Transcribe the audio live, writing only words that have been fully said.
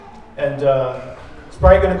And it's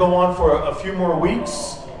probably going to go on for a few more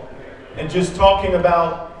weeks. And just talking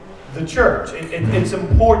about the church. It's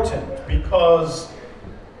important because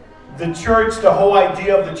the church, the whole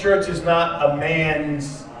idea of the church is not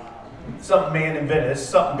something man invented. It's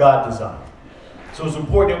something God designed. So it's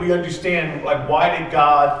important that we understand, like, why did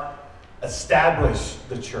God establish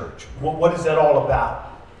the church? What is that all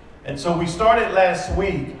about? And so we started last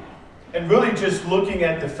week and really just looking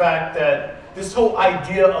at the fact that this whole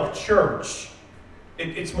idea of church,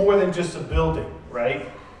 it's more than just a building, right?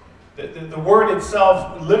 The word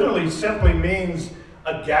itself literally simply means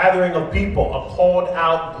a gathering of people, a called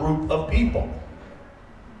out group of people.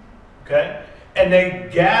 Okay? And they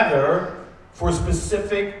gather for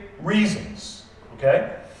specific reasons.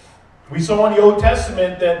 Okay? We saw in the Old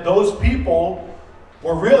Testament that those people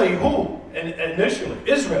were really who? Initially,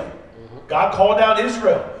 Israel. God called out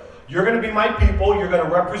Israel. You're going to be my people. You're going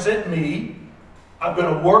to represent me. I'm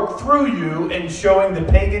going to work through you in showing the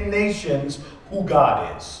pagan nations who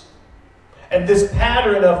God is. And this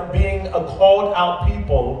pattern of being a called out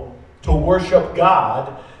people to worship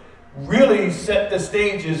God really set the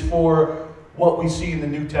stages for what we see in the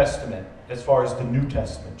New Testament as far as the New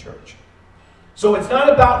Testament church. So it's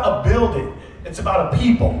not about a building, it's about a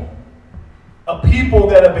people. A people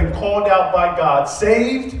that have been called out by God,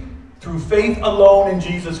 saved through faith alone in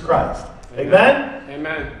Jesus Christ. Amen?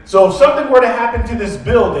 Amen. So if something were to happen to this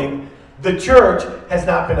building, the church has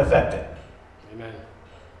not been affected. Amen.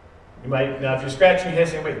 You might, now if you're scratching your head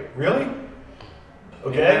saying, wait, really?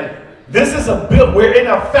 Okay? Amen. This is a build. We're in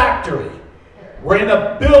a factory. We're in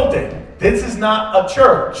a building. This is not a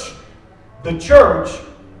church. The church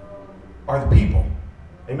are the people.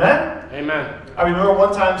 Amen? Amen. I remember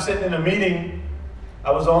one time sitting in a meeting.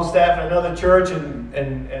 I was on staff in another church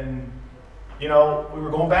and you know, we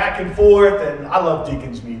were going back and forth, and I love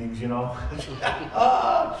deacons meetings, you know.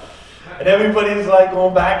 And everybody's like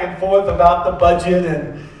going back and forth about the budget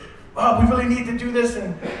and, oh, we really need to do this,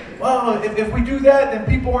 and well, if we do that, then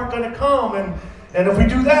people aren't going to come, and if we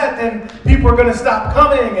do that, then people are going to stop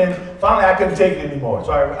coming. And finally, I couldn't take it anymore.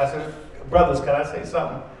 So I said, brothers, can I say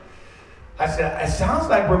something? I said, it sounds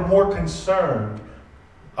like we're more concerned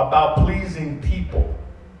about pleasing people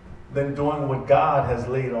than doing what God has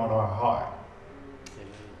laid on our heart.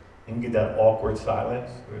 And you get that awkward silence.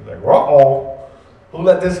 We're like, uh-oh, who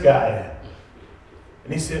let this guy in?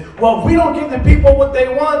 And he said, well, if we don't give the people what they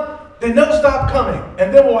want, then they'll stop coming.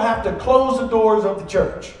 And then we'll have to close the doors of the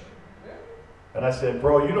church. And I said,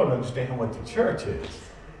 bro, you don't understand what the church is.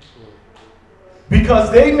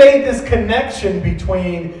 Because they made this connection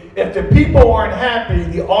between if the people aren't happy,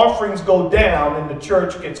 the offerings go down and the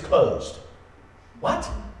church gets closed. What?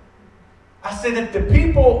 I said, if the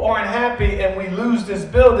people aren't happy and we lose this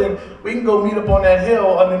building, we can go meet up on that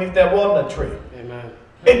hill underneath that walnut tree. Amen.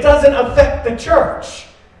 It doesn't affect the church.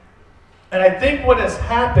 And I think what has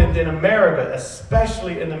happened in America,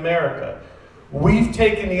 especially in America, we've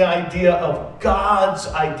taken the idea of God's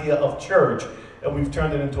idea of church and we've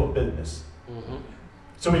turned it into a business. Mm-hmm.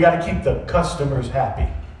 So we got to keep the customers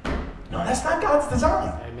happy. No, that's not God's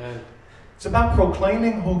design. Amen. It's about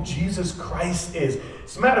proclaiming who Jesus Christ is.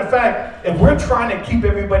 As a matter of fact, if we're trying to keep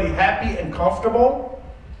everybody happy and comfortable,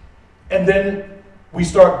 and then we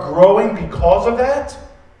start growing because of that,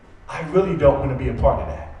 I really don't want to be a part of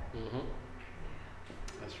that. Mm-hmm.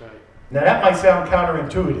 That's right. Now that might sound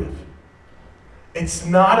counterintuitive. It's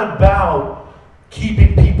not about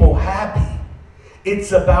keeping people happy.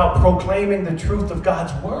 It's about proclaiming the truth of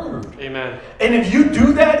God's word. Amen. And if you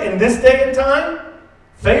do that in this day and time,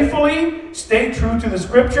 faithfully, stay true to the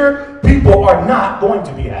scripture, people are not going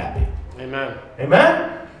to be happy. Amen.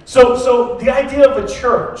 Amen? So the idea of a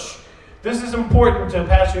church, this is important to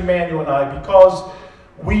Pastor Emmanuel and I because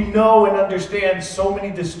we know and understand so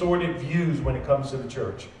many distorted views when it comes to the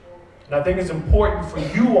church. And I think it's important for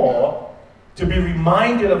you all to be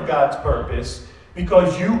reminded of God's purpose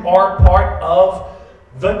because you are part of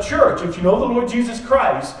the church. If you know the Lord Jesus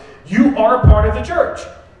Christ, you are part of the church.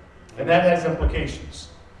 And that has implications.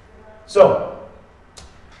 So,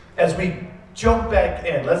 as we jump back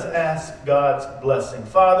in, let's ask God's blessing.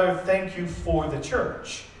 Father, thank you for the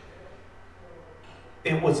church.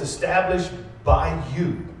 It was established by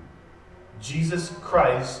you. Jesus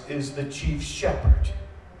Christ is the chief shepherd.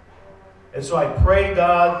 And so I pray,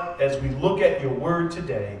 God, as we look at your word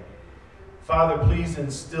today, Father, please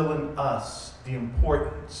instill in us the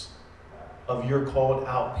importance of your called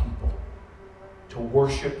out people to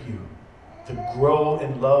worship you, to grow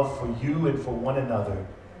in love for you and for one another.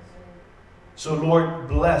 So, Lord,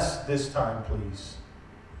 bless this time, please.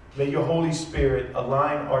 May your Holy Spirit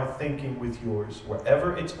align our thinking with yours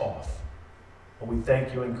wherever it's off. And we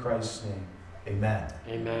thank you in Christ's name. Amen.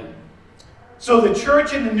 Amen. So the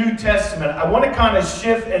church in the New Testament, I want to kind of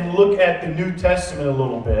shift and look at the New Testament a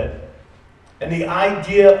little bit and the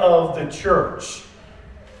idea of the church.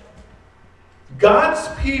 God's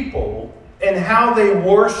people and how they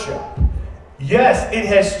worship, yes, it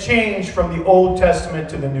has changed from the Old Testament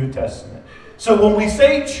to the New Testament. So when we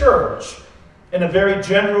say church, in a very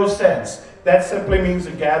general sense, that simply means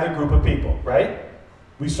a gathered group of people, right?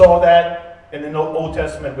 We saw that in the Old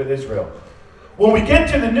Testament with Israel. When we get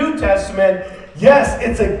to the New Testament, yes,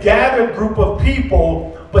 it's a gathered group of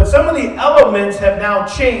people, but some of the elements have now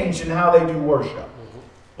changed in how they do worship.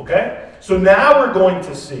 Okay? So now we're going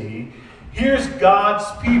to see, here's God's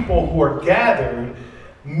people who are gathered,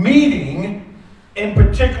 meeting in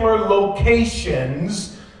particular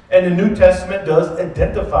locations, and the New Testament does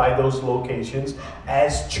identify those locations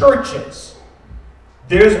as churches.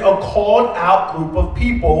 There's a called out group of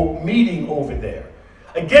people meeting over there.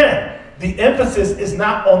 Again, the emphasis is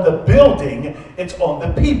not on the building, it's on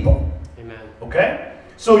the people. Amen. Okay?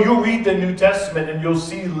 So you'll read the New Testament and you'll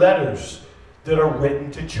see letters that are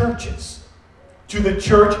written to churches. To the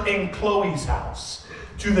church in Chloe's house.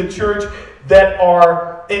 To the church that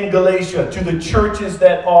are in Galatia. To the churches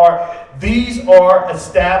that are, these are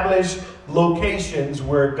established locations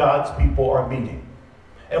where God's people are meeting.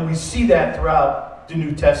 And we see that throughout the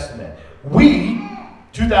New Testament. We,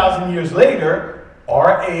 2,000 years later,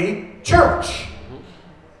 are a church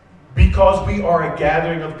because we are a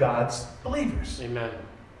gathering of God's believers. Amen.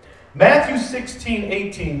 Matthew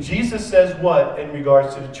 16:18, Jesus says what in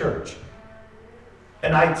regards to the church?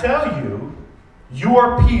 And I tell you, you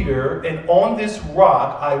are Peter, and on this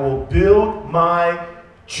rock I will build my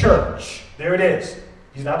church. There it is.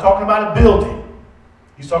 He's not talking about a building.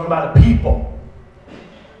 He's talking about a people.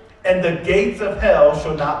 And the gates of hell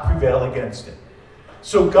shall not prevail against it.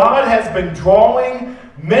 So God has been drawing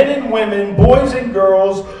men and women, boys and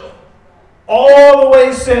girls, all the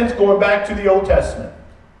way since going back to the Old Testament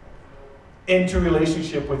into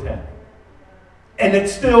relationship with Him. And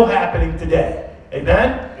it's still happening today.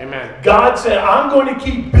 Amen? Amen. God said, I'm going to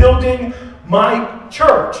keep building my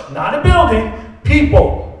church. Not a building,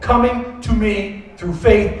 people coming to me through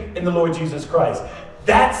faith in the Lord Jesus Christ.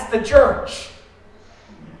 That's the church.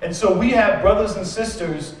 And so we have brothers and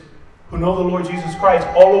sisters who know the Lord Jesus Christ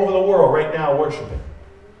all over the world right now worshiping.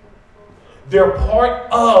 They're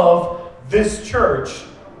part of this church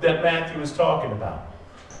that Matthew is talking about.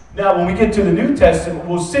 Now, when we get to the New Testament,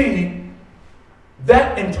 we'll see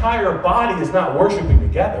that entire body is not worshiping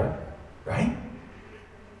together, right?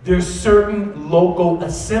 There's certain local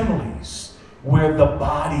assemblies where the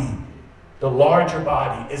body, the larger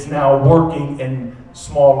body, is now working in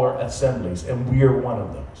smaller assemblies, and we are one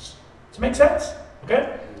of those. Does it make sense?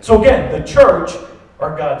 Okay? So again, the church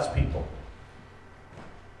are God's people.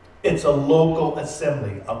 It's a local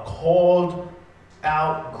assembly, a called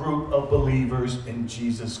out group of believers in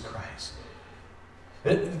Jesus Christ.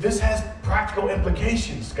 This has practical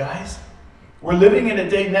implications, guys. We're living in a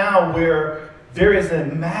day now where there is a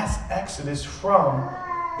mass exodus from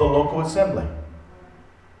the local assembly.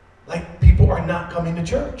 Like, people are not coming to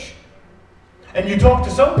church. And you talk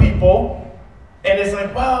to some people, and it's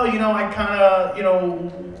like, well, I kind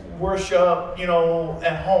of, worship,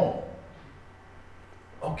 at home.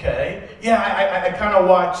 Okay. Yeah, I kind of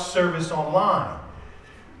watch service online.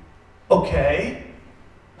 Okay.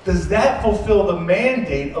 Does that fulfill the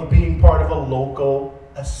mandate of being part of a local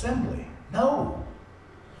assembly? No.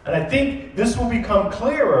 And I think this will become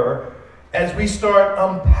clearer as we start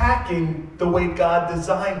unpacking the way God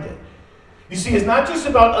designed it. You see, it's not just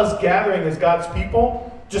about us gathering as God's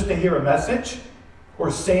people just to hear a message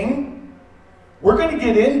or sing. We're going to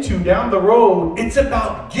get into down the road, it's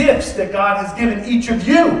about gifts that God has given each of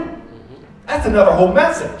you. That's another whole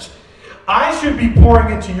message. I should be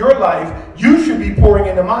pouring into your life. You should be pouring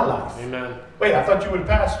into my life. Amen. Wait, I thought you were the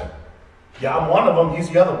pastor. Yeah, I'm one of them. He's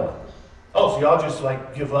the other one. Oh, so y'all just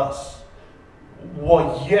give us.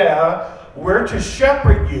 Well, yeah, we're to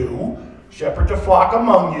shepherd you, shepherd the flock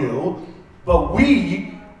among you, but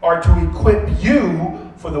we are to equip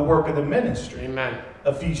you for the work of the ministry. Amen.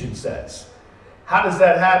 Ephesians says. How does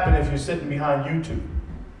that happen if you're sitting behind YouTube?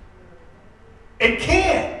 It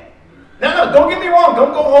can't. No, don't get me wrong.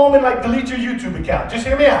 Don't go home and delete your YouTube account. Just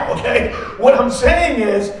hear me out, okay? What I'm saying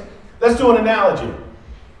is, let's do an analogy.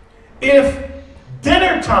 If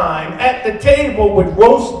dinner time at the table with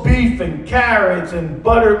roast beef and carrots and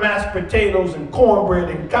buttered mashed potatoes and cornbread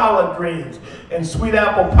and collard greens and sweet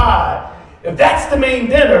apple pie, if that's the main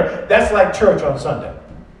dinner, that's like church on Sunday.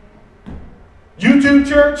 YouTube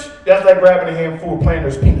church, that's like grabbing a handful of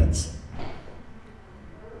Planters peanuts.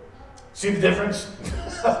 See the difference?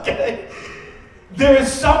 Okay? There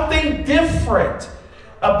is something different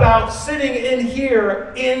about sitting in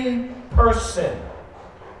here in person.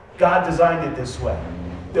 God designed it this way,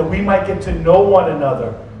 that we might get to know one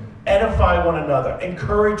another, edify one another,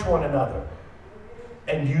 encourage one another,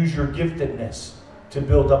 and use your giftedness to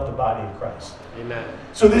build up the body of Christ. Amen.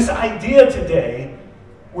 So this idea today,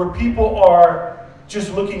 where people are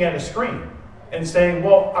just looking at a screen and saying,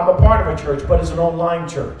 well, I'm a part of a church, but it's an online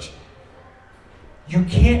church. You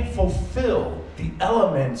can't fulfill the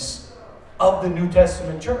elements of the New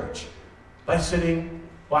Testament church by sitting,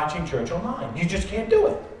 watching church online. You just can't do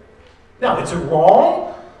it. Now, is it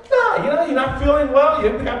wrong? No, you're not feeling well.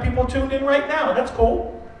 We got people tuned in right now. That's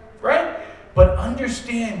cool, right? But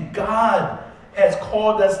understand, God has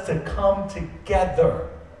called us to come together.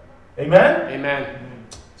 Amen? Amen.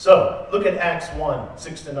 So, look at Acts 1,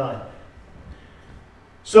 6-9.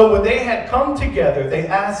 So when they had come together, they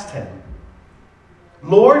asked him,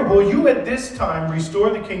 Lord, will you at this time restore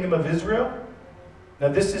the kingdom of Israel? Now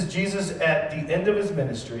this is Jesus at the end of his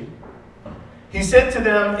ministry. He said to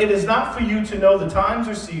them, it is not for you to know the times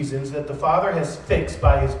or seasons that the Father has fixed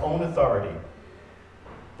by his own authority.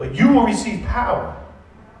 But you will receive power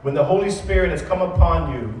when the Holy Spirit has come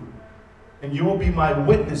upon you, and you will be my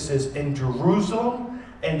witnesses in Jerusalem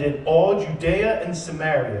and in all Judea and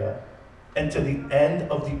Samaria and to the end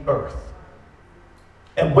of the earth.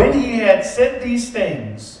 And when he had said these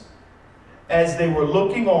things, as they were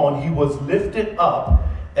looking on, he was lifted up,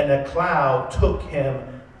 and a cloud took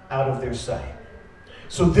him out of their sight.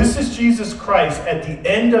 So this is Jesus Christ at the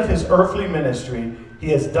end of his earthly ministry. He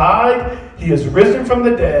has died. He has risen from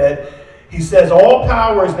the dead. He says, all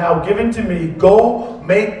power is now given to me. Go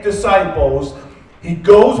make disciples. He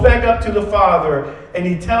goes back up to the Father, and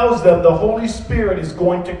he tells them the Holy Spirit is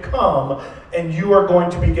going to come, and you are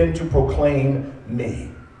going to begin to proclaim me.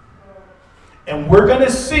 And we're going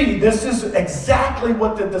to see this is exactly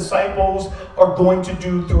what the disciples are going to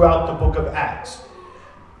do throughout the book of Acts.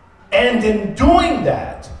 And in doing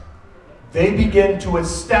that, they begin to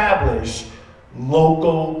establish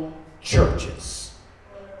local churches,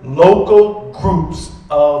 local groups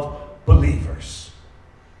of believers.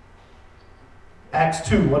 Acts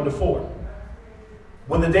 2, 1-4.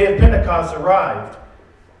 When the day of Pentecost arrived,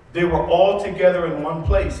 they were all together in one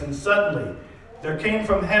place, and suddenly there came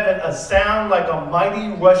from heaven a sound like a mighty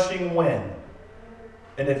rushing wind,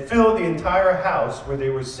 and it filled the entire house where they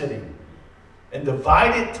were sitting. And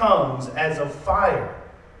divided tongues as of fire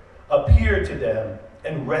appeared to them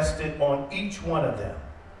and rested on each one of them.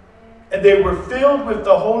 And they were filled with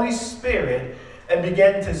the Holy Spirit and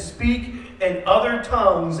began to speak in other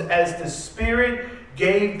tongues as the Spirit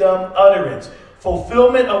gave them utterance.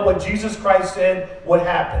 Fulfillment of what Jesus Christ said would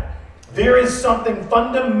happen. There is something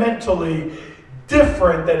fundamentally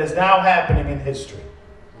different that is now happening in history.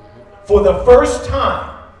 For the first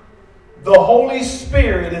time, the Holy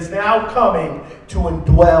Spirit is now coming to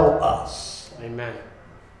indwell us. Amen.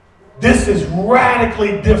 This is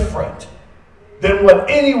radically different than what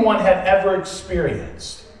anyone had ever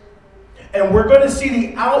experienced. And we're going to see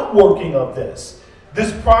the outworking of this.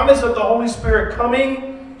 This promise of the Holy Spirit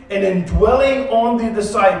coming and indwelling on the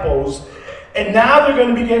disciples. And now they're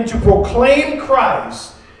going to begin to proclaim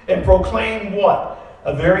Christ and proclaim what?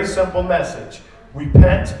 A very simple message.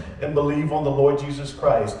 Repent and believe on the Lord Jesus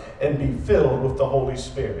Christ and be filled with the Holy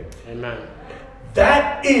Spirit. Amen.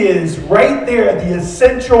 That is right there the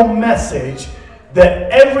essential message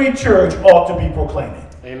that every church ought to be proclaiming.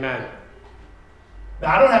 Amen.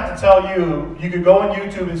 Now, I don't have to tell you, you could go on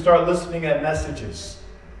YouTube and start listening at messages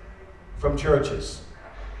from churches.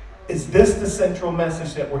 Is this the central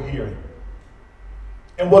message that we're hearing?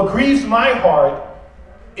 And what grieves my heart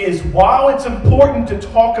is while it's important to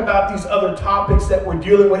talk about these other topics that we're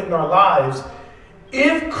dealing with in our lives,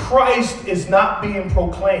 if Christ is not being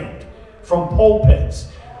proclaimed from pulpits,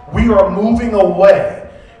 we are moving away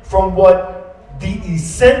from what the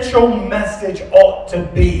essential message ought to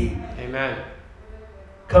be. Amen.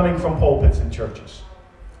 Coming from pulpits and churches.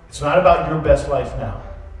 It's not about your best life now.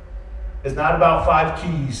 It's not about 5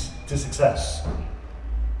 keys to success.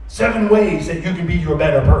 7 ways that you can be your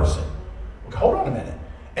better person. Okay, hold on a minute.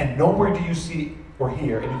 And nowhere do you see or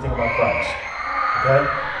hear anything about Christ.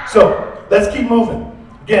 Okay? So, let's keep moving.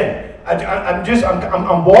 Again,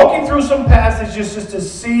 I'm walking through some passages just to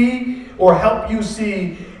see or help you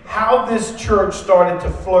see how this church started to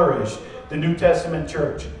flourish, the New Testament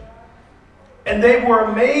church. And they were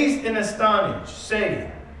amazed and astonished,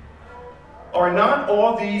 saying, are not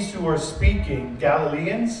all these who are speaking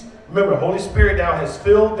Galileans? Remember, Holy Spirit now has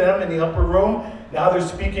filled them in the upper room. Now they're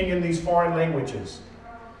speaking in these foreign languages.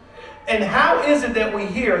 And how is it that we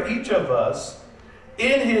hear, each of us,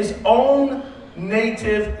 in his own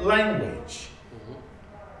native language?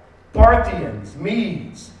 Parthians,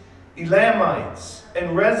 Medes, Elamites,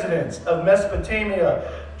 and residents of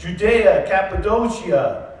Mesopotamia, Judea,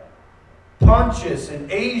 Cappadocia, Pontus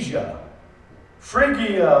and Asia,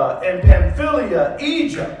 Phrygia and Pamphylia,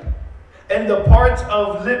 Egypt, and the parts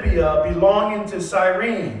of Libya belonging to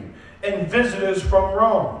Cyrene, and visitors from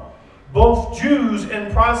Rome, both Jews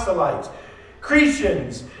and proselytes,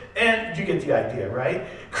 Cretians, and you get the idea, right?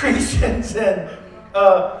 Cretians and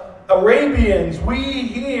Arabians, we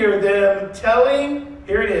hear them telling,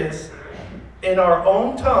 here it is, in our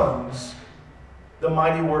own tongues, the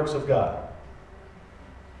mighty works of God.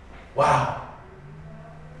 Wow.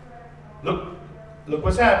 Look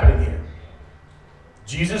what's happening here.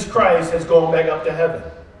 Jesus Christ has gone back up to heaven.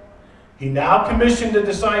 He now commissioned the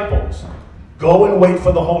disciples, go and wait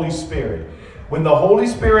for the Holy Spirit. When the Holy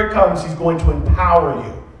Spirit comes, he's going to empower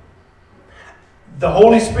you. The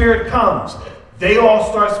Holy Spirit comes. They all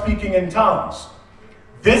start speaking in tongues.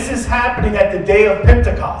 This is happening at the day of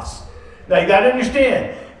Pentecost. Now you got to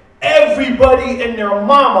understand, everybody and their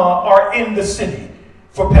mama are in the city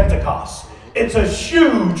for Pentecost. It's a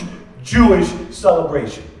huge Jewish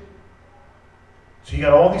celebration. So you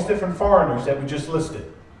got all these different foreigners that we just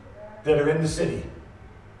listed that are in the city.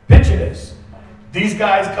 Picture this. These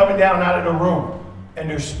guys coming down out of the room and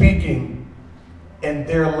they're speaking in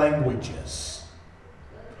their languages.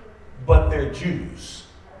 But they're Jews.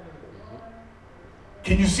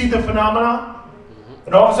 Can you see the phenomenon?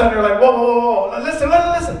 And all of a sudden they're like, whoa, whoa, whoa, listen.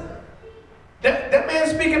 That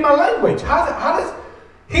man's speaking my language. How does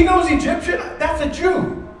he knows Egyptian? That's a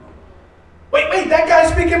Jew. Wait, that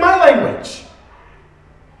guy's speaking my language.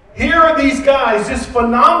 Here are these guys, this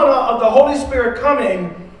phenomena of the Holy Spirit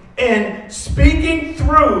coming and speaking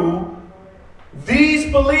through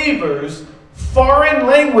these believers foreign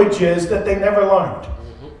languages that they never learned.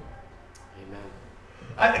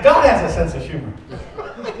 Amen. God has a sense of humor.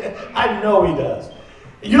 I know he does.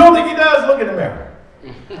 You don't think he does? Look in the mirror.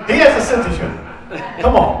 He has a sense of humor.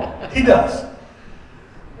 Come on. He does.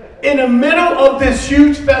 In the middle of this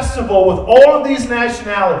huge festival with all of these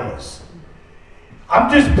nationalities, I'm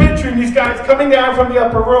just picturing these guys coming down from the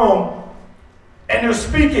upper room and they're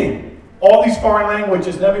speaking all these foreign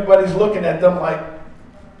languages and everybody's looking at them like,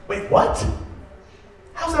 wait, what?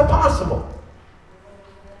 How's that possible?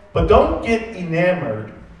 But don't get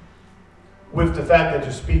enamored with the fact that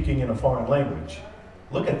you're speaking in a foreign language.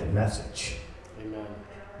 Look at the message. Amen.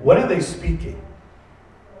 What are they speaking?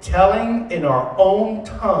 Telling in our own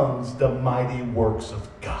tongues the mighty works of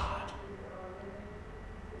God.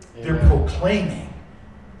 Amen. They're proclaiming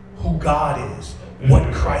who God is,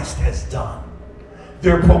 what Christ has done.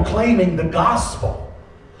 They're proclaiming the gospel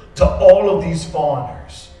to all of these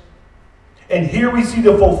foreigners. And here we see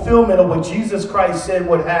the fulfillment of what Jesus Christ said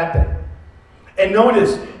would happen. And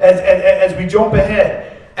notice, as we jump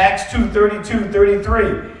ahead, Acts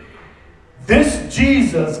 2:32-33, this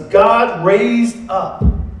Jesus God raised up,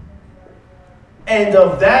 and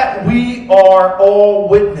of that we are all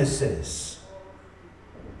witnesses.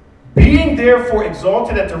 Being therefore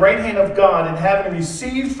exalted at the right hand of God, and having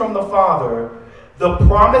received from the Father the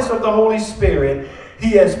promise of the Holy Spirit,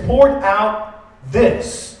 he has poured out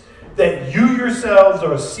this, that you yourselves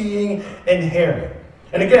are seeing and hearing.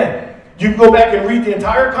 And again, you can go back and read the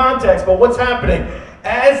entire context, but what's happening?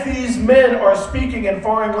 As these men are speaking in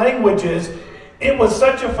foreign languages, it was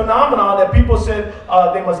such a phenomenon that people said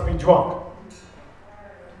they must be drunk.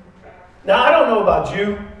 Now, I don't know about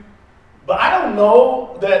you, but I don't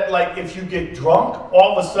know that, like, if you get drunk,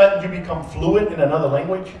 all of a sudden you become fluent in another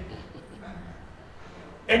language.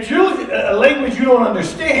 It's usually a language you don't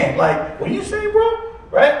understand. Like, what do you say, bro?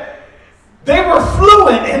 Right? They were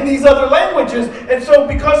fluent in these other languages, and so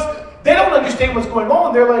because they don't understand what's going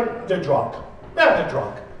on, they're drunk. Yeah, they're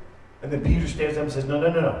drunk. And then Peter stands up and says, no.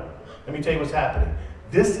 Let me tell you what's happening.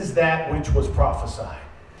 This is that which was prophesied.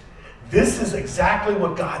 This is exactly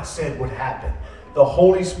what God said would happen. The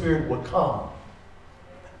Holy Spirit would come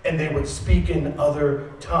and they would speak in other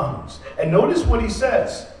tongues. And notice what he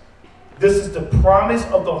says. This is the promise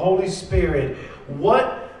of the Holy Spirit.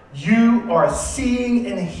 What you are seeing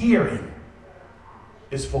and hearing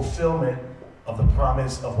is fulfillment of the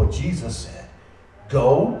promise of what Jesus said.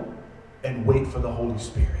 Go and wait for the Holy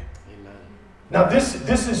Spirit. Amen. Now this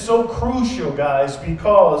is so crucial, guys,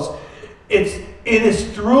 because it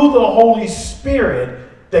is through the Holy Spirit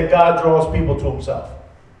that God draws people to himself.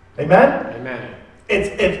 Amen? Amen.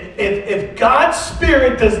 If God's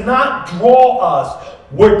Spirit does not draw us,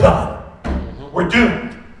 we're done. Mm-hmm. We're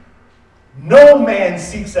doomed. No man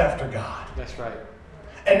seeks after God. That's right.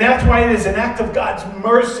 And that's why it is an act of God's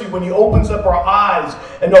mercy when he opens up our eyes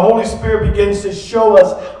and the Holy Spirit begins to show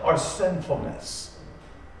us our sinfulness.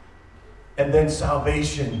 And then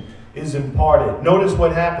salvation is imparted. Notice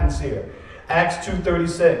what happens here. Acts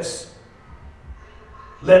 2:36.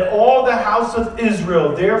 Let all the house of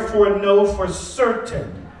Israel therefore know for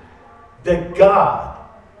certain that God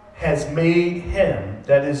has made him,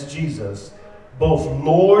 that is Jesus, both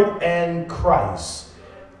Lord and Christ,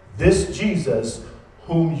 this Jesus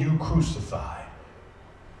whom you crucified.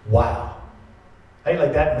 Wow. How do you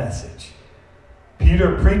like that message?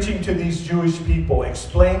 Peter preaching to these Jewish people,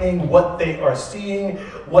 explaining what they are seeing,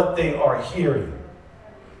 what they are hearing.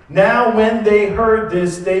 Now when they heard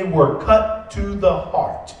this, they were cut to the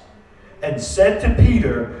heart and said to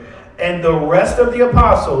Peter and the rest of the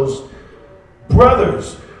apostles,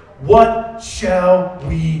 brothers, what shall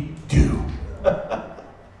we do?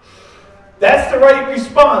 That's the right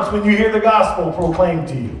response when you hear the gospel proclaimed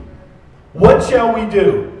to you. What shall we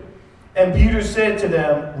do? And Peter said to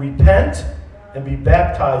them, repent and be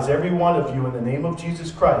baptized, every one of you, in the name of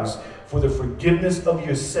Jesus Christ, for the forgiveness of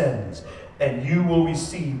your sins, and you will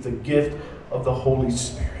receive the gift of the Holy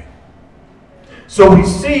Spirit. So we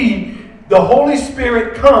see the Holy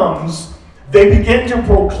Spirit comes, they begin to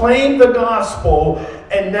proclaim the gospel,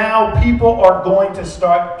 and now people are going to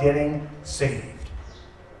start getting saved.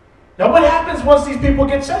 Now what happens once these people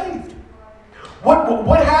get saved?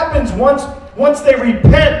 What happens once they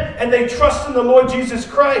repent and they trust in the Lord Jesus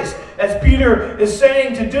Christ, as Peter is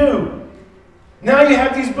saying to do? Now you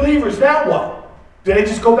have these believers. Now what? Do they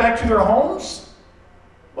just go back to their homes?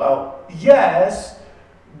 Well, yes,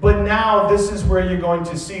 but now this is where you're going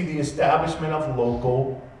to see the establishment of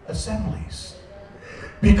local assemblies.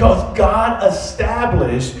 Because God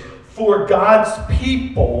established for God's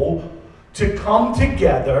people to come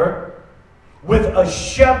together with a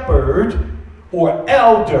shepherd or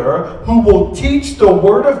elder who will teach the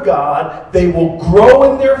Word of God. They will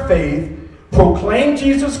grow in their faith, proclaim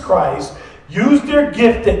Jesus Christ, use their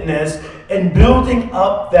giftedness in building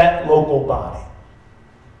up that local body.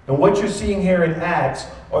 And what you're seeing here in Acts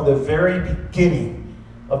are the very beginning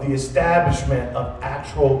of the establishment of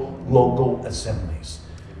actual local assemblies.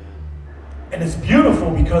 And it's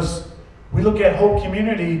beautiful because we look at Hope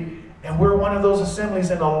Community and we're one of those assemblies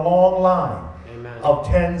in a long line of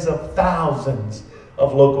tens of thousands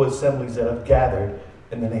of local assemblies that have gathered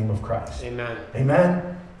in the name of Christ. Amen.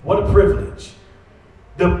 Amen. What a privilege.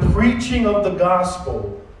 The preaching of the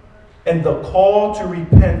gospel and the call to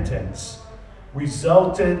repentance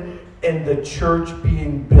resulted in the church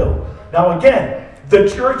being built. Now again, the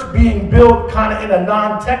church being built kind of in a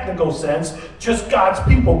non-technical sense, just God's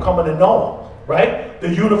people coming to know him, right?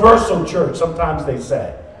 The universal church, sometimes they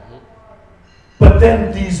say. But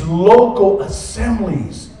then these local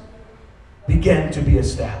assemblies began to be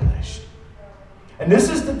established. And this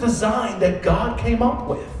is the design that God came up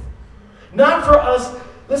with. Not for us.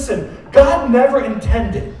 Listen, God never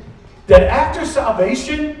intended that after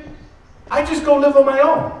salvation, I just go live on my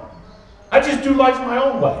own. I just do life my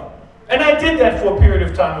own way. And I did that for a period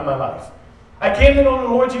of time in my life. I came to know the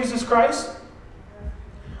Lord Jesus Christ.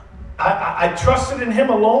 I trusted in him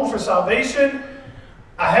alone for salvation.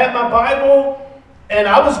 I had my Bible. And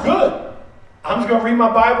I was good. I'm just going to read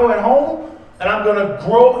my Bible at home, and I'm going to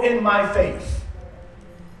grow in my faith.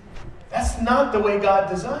 That's not the way God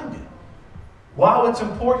designed it. While it's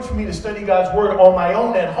important for me to study God's Word on my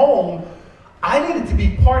own at home, I needed to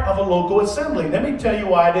be part of a local assembly. Let me tell you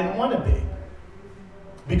why I didn't want to be.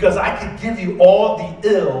 Because I could give you all the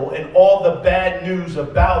ill and all the bad news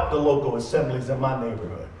about the local assemblies in my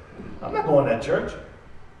neighborhood. I'm not going to that church.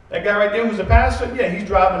 That guy right there who's a pastor, yeah, he's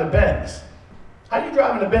driving a Benz. How you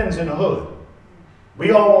driving a Benz in the hood?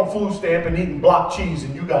 We all on food stamp and eating block cheese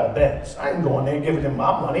and you got a Benz. I ain't going there and giving him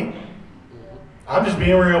my money. I'm just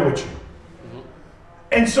being real with you.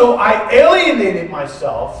 And so I alienated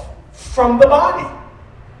myself from the body.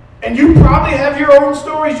 And you probably have your own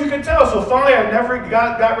stories you can tell. So finally, I never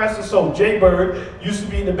got rest of soul. Jay Bird used to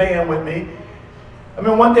be in the band with me. I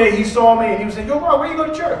mean, one day he saw me and he was like, yo, Ron, where you go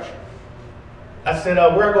to church? I said,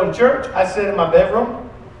 where I go to church? I said, in my bedroom.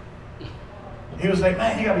 He was like,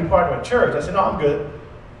 man, you got to be part of a church. I said, no, I'm good.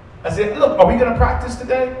 I said, look, are we going to practice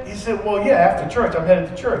today? He said, well, yeah, after church, I'm headed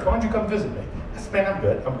to church. Why don't you come visit me? I said, man,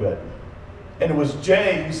 I'm good. And it was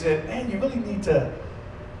Jay who said, man, you really need to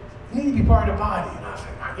be part of the body. And I was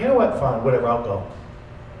like, you know what, fine, whatever, I'll go.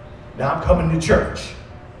 Now I'm coming to church,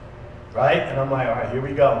 right? And I'm like, all right, here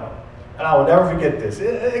we go. And I will never forget this.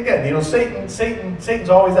 Again, you know, Satan's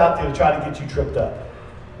always out there to try to get you tripped up.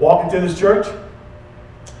 Walk into this church,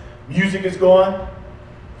 music is going,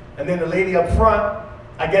 and then the lady up front,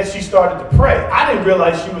 I guess she started to pray. I didn't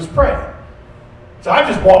realize she was praying. So I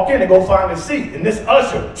just walked in and go find a seat. And this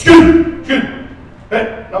usher, excuse me.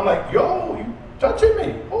 And I'm like, yo, you touching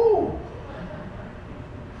me. Oh.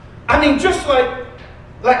 I mean, just like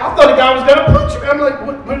I thought the guy was going to punch me. I'm like,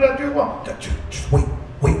 what did I do wrong? Just wait.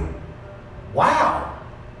 Wow.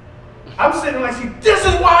 I'm sitting like, see, this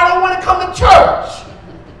is why I don't want to come to church.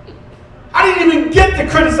 I didn't even get to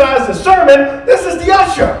criticize the sermon. This is the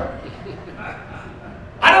usher.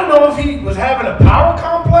 I don't know if he was having a power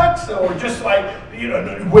complex or just like,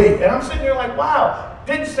 wait. And I'm sitting there like, wow.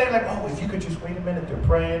 Didn't say like, oh, if you could just wait a minute, they're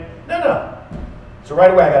praying. No. So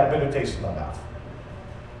right away, I got a bitter taste in my mouth.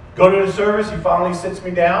 Go to the service, he finally sits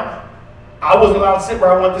me down. I wasn't allowed to sit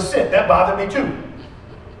where I wanted to sit. That bothered me too.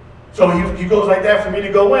 So he goes like that for me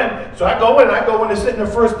to go in. So I go in to sit in the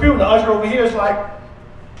first pew, and the usher over here is like,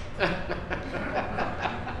 and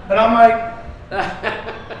I'm like,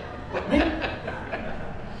 me?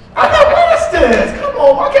 I'm not this. Come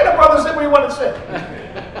on, why can't a brother sit where he want to sit?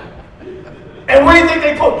 And where do you think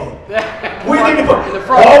they put me? Where do you think they put me?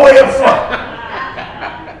 All the way up front.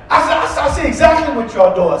 I see exactly what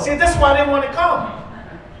y'all doing. See, that's why I didn't want to come.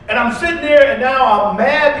 And I'm sitting there, and now I'm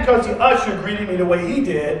mad because the usher greeted me the way he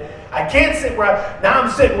did. I can't sit now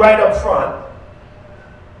I'm sitting right up front.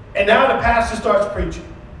 And now the pastor starts preaching.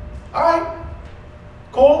 All right,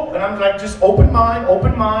 cool. And I'm like, just open mind.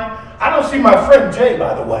 I don't see my friend Jay,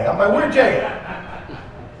 by the way. I'm like, where's Jay at?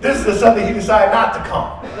 This is the Sunday he decided not to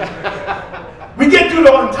come. We get through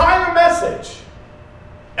the entire message,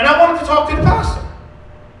 and I wanted to talk to the pastor.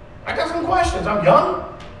 I got some questions. I'm young,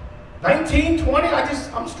 19, 20.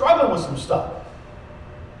 I'm struggling with some stuff.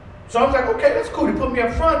 So I was like, okay, that's cool. They put me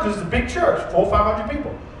up front because it's a big church, 400 or 500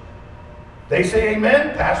 people. They say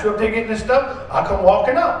amen. Pastor up there getting this stuff. I come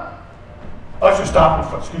walking up. Usher stop in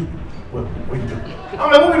front. Excuse me. What are you doing?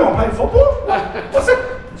 I'm like, what we doing? Playing football? What's it?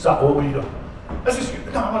 Stop. What are you doing? Let's just,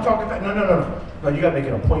 no, I'm not talking about. No, you got to make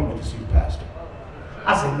an appointment to see the pastor.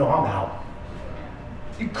 I said, no, I'm out.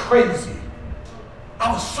 You crazy.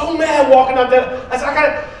 I was so mad walking up there. I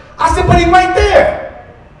said, but he's right there.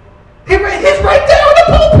 He's right there on the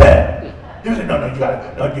pulpit. He was like,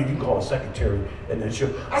 no, you can call a secretary and then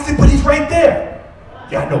she'll. I said, but he's right there.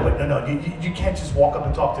 Yeah, I know, but no, you can't just walk up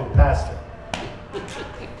and talk to the pastor.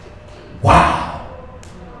 Wow.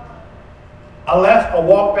 I left, I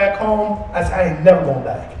walked back home. I said, I ain't never going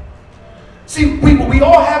back. See, we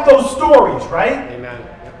all have those stories, right? Amen.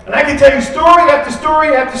 And I can tell you story after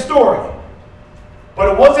story after story. But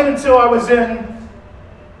it wasn't until I was in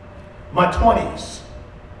my 20s,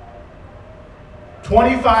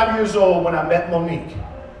 25 years old, when I met Monique.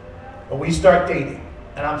 And we start dating.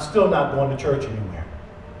 And I'm still not going to church anywhere.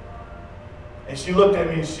 And she looked at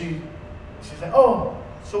me and she's like, oh,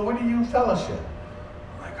 so where do you fellowship?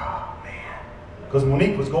 I'm like, oh, man. Because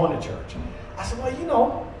Monique was going to church. I said,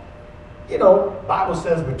 well, Bible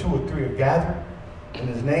says where 2 or 3 are gathered in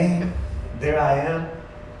his name, there I am.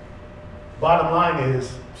 Bottom line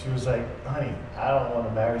is, she was like, honey, I don't want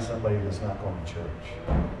to marry somebody that's not going to church.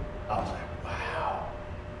 I was like, wow.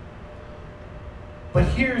 But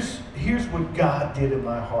here's what God did in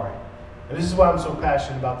my heart. And this is why I'm so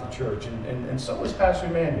passionate about the church, and so is Pastor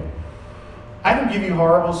Emmanuel. I can give you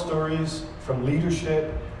horrible stories from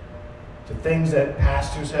leadership to things that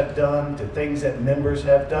pastors have done, to things that members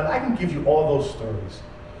have done. I can give you all those stories.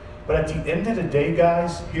 But at the end of the day,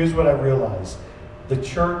 guys, here's what I realized. The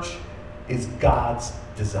church is God's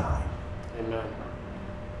design. Amen.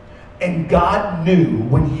 And God knew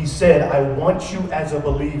when he said, I want you as a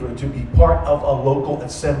believer to be part of a local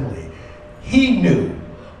assembly. He knew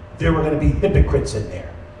there were going to be hypocrites in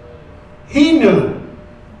there. He knew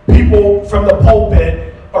people from the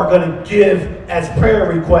pulpit are going to give as prayer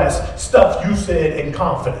requests stuff you said in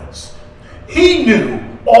confidence. He knew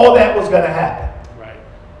all that was going to happen. Right.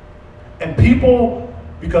 And people,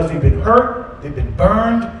 because they've been hurt, they've been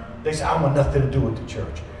burned, they say, I want nothing to do with the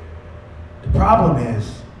church. The problem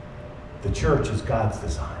is, the church is God's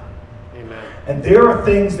design. Amen. And there are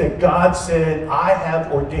things that God said, I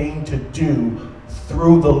have ordained to do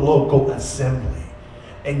through the local assembly.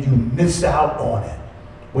 And you miss out on it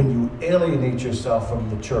when you alienate yourself from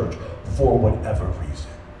the church for whatever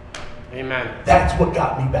reason. Amen. That's what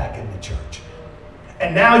got me back in the church.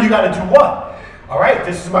 And now you got to do what? All right,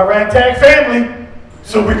 this is my ragtag family,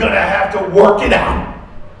 so we're going to have to work it out.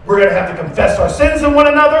 We're going to have to confess our sins to one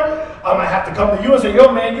another. I'm going to have to come to you and say,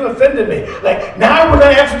 yo, man, you offended me. Like, now we're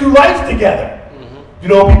going to have to do life together. Mm-hmm. You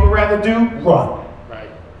know what people rather do? Run. Right.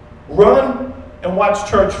 Run and watch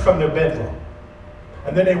church from their bedroom.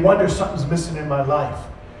 And then they wonder something's missing in my life.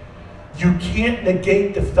 You can't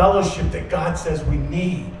negate the fellowship that God says we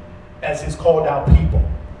need as his called out people.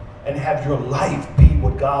 and have your life be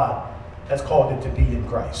what God has called it to be in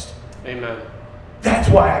Christ. Amen. That's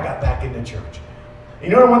why I got back in the church. You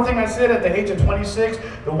know the one thing I said at the age of 26?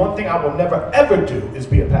 The one thing I will never ever do is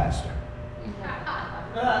be a pastor.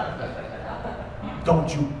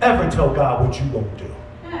 Don't you ever tell God what you won't do.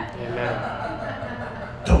 Amen.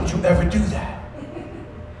 Don't you ever do that.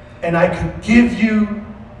 And I could give you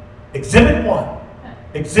Exhibit 1,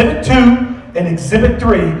 Exhibit 2, and Exhibit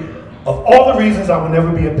 3 of all the reasons I will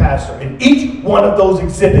never be a pastor. And each one of those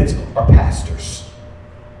exhibits are pastors.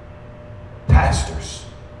 Pastors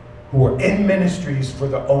who are in ministries for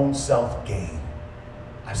their own self-gain.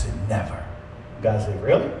 I said, never. God said,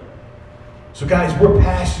 really? So guys, we're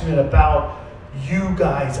passionate about you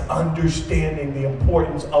guys understanding the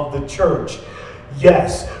importance of the church.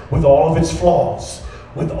 Yes, with all of its flaws,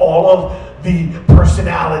 with all of the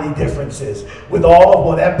personality differences, with all of,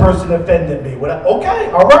 well, that person offended me.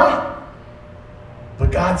 Okay, all right.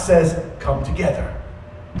 But God says, come together.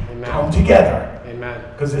 Amen. Come together. Amen.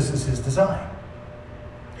 Because this is his design.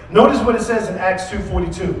 Notice what it says in Acts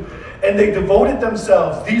 2:42. And they devoted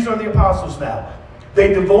themselves, these are the apostles now,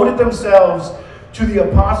 they devoted themselves to the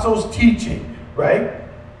apostles' teaching, right?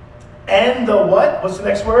 And the what? What's the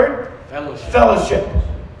next word? Fellowship. Fellowship.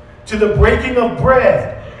 To the breaking of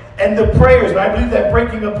bread and the prayers. And I believe that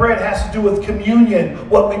breaking of bread has to do with communion,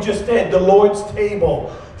 what we just did, the Lord's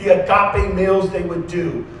table, the agape meals they would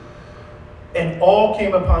do. And all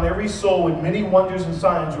came upon every soul, and many wonders and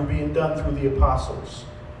signs were being done through the apostles.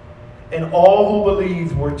 And all who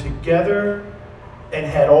believed were together and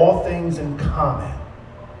had all things in common.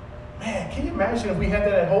 Man, can you imagine if we had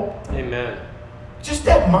that at Hope? Amen. Just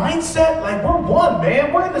that mindset, like we're one,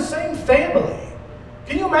 man. We're in the same family.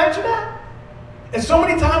 Can you imagine that? And so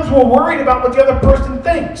many times we're worried about what the other person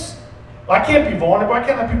thinks. Well, I can't be vulnerable. I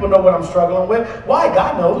can't let people know what I'm struggling with. Why?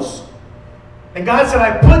 God knows. And God said,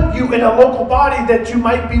 I put you in a local body that you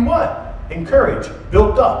might be what? Encouraged,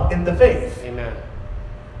 built up in the faith. Amen.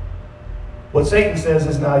 What Satan says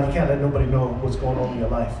is, now you can't let nobody know what's going on in your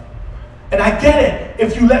life. And I get it.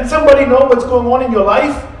 If you let somebody know what's going on in your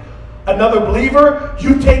life, another believer,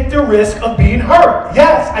 you take the risk of being hurt.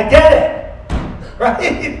 Yes, I get it.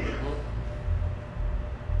 Right?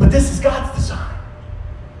 But this is God's design.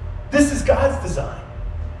 This is God's design.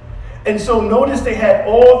 And so notice they had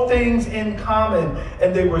all things in common,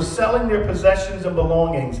 and they were selling their possessions and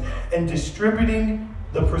belongings and distributing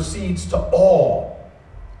the proceeds to all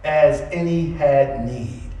as any had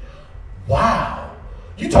need. Wow.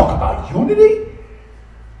 You talk about unity?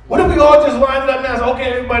 What if we all just lined it up now and said,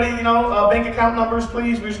 okay, everybody, bank account numbers,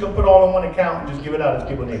 please. We're just going to put all in one account and just give it out as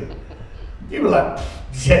people need it. You were like,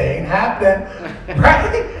 it ain't happening.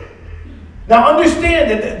 Right? Now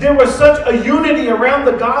understand that there was such a unity around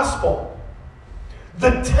the gospel.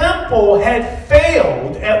 The temple had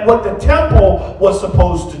failed at what the temple was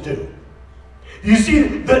supposed to do. You see,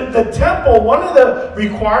 the temple, one of the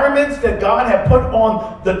requirements that God had put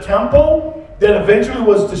on the temple that eventually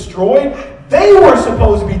was destroyed, they were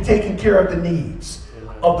supposed to be taking care of the needs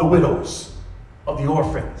of the widows, of the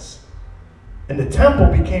orphans. And the temple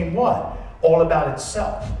became what? All about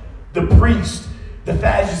itself. The priest, the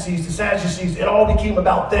Pharisees, the Sadducees, it all became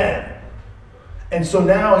about them. And so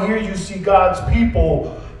now here you see God's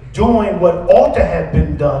people doing what ought to have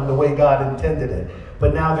been done the way God intended it.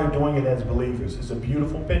 But now they're doing it as believers. It's a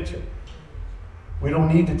beautiful picture. We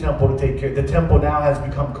don't need the temple to take care. The temple now has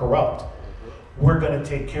become corrupt. We're going to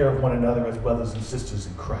take care of one another as brothers and sisters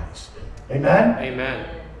in Christ. Amen? Amen.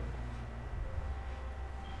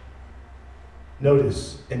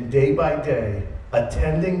 Notice, and day by day,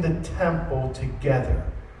 attending the temple together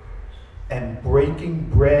and breaking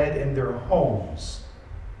bread in their homes,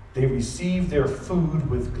 they received their food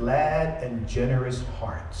with glad and generous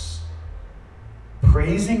hearts,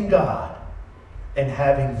 praising God and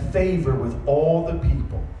having favor with all the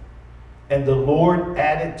people. And the Lord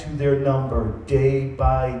added to their number day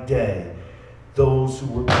by day those who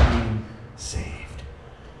were being saved.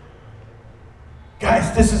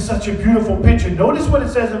 Guys, this is such a beautiful picture. Notice what it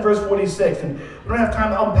says in verse 46. And we don't have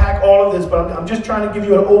time to unpack all of this, but I'm just trying to give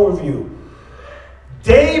you an overview.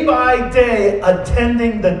 Day by day,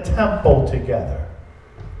 attending the temple together.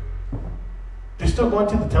 They're still going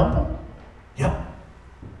to the temple? Yep.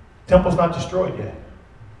 Temple's not destroyed yet.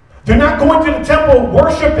 They're not going to the temple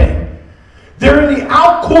worshiping. They're in the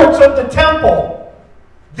outcourts of the temple.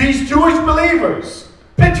 These Jewish believers.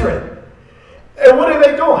 Picture it. And what are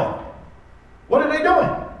they doing? What are they doing?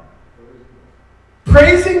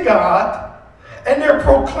 Praising God, and they're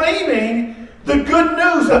proclaiming the good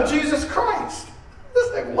news of Jesus Christ.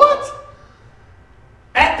 It's like, what?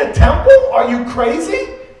 At the temple? Are you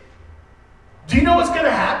crazy? Do you know what's going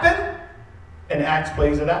to happen? And Acts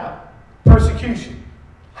plays it out. Persecution.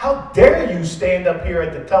 How dare you stand up here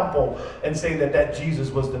at the temple and say that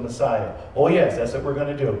Jesus was the Messiah? Oh yes, that's what we're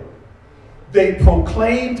going to do. They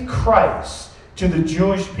proclaimed Christ to the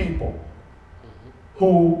Jewish people,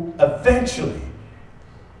 who eventually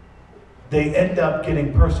they end up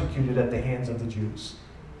getting persecuted at the hands of the Jews.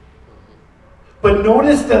 But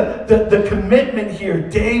notice the commitment here,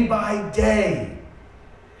 day by day.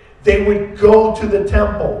 They would go to the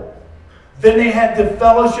temple. Then they had the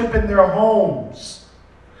fellowship in their homes.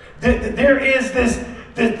 There is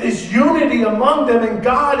this unity among them, and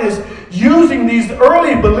God is using these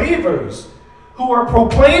early believers who are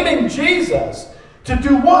proclaiming Jesus to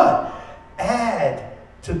do what? Add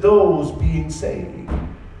to those being saved.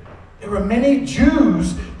 There were many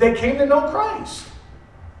Jews that came to know Christ.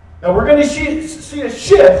 Now we're going to see a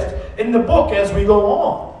shift in the book as we go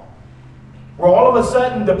on, where all of a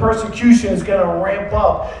sudden the persecution is going to ramp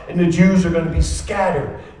up and the Jews are going to be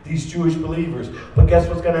scattered, these Jewish believers. But guess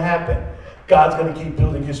what's going to happen? God's going to keep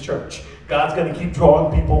building his church. God's going to keep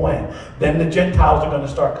drawing people in. Then the Gentiles are going to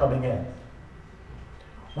start coming in.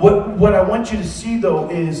 What I want you to see, though,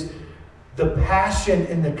 is the passion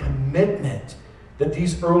and the commitment that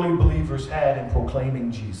these early believers had in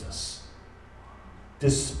proclaiming Jesus,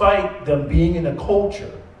 despite them being in a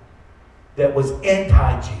culture that was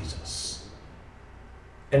anti-Jesus,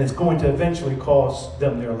 and it's going to eventually cost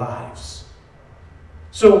them their lives.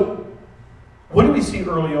 So, what do we see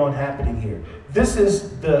early on happening here? This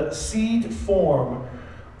is the seed form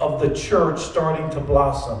of the church starting to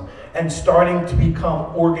blossom and starting to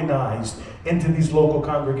become organized into these local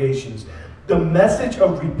congregations. The message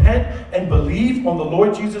of repent and believe on the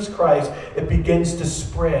Lord Jesus Christ, it begins to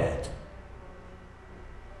spread.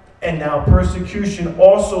 And now persecution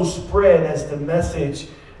also spread as the message,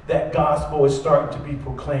 that gospel, is starting to be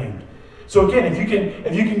proclaimed. So again, if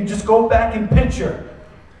you can just go back and picture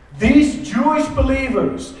these Jewish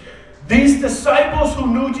believers, these disciples who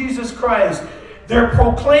knew Jesus Christ, they're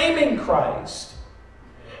proclaiming Christ.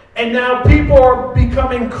 And now people are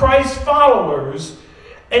becoming Christ followers.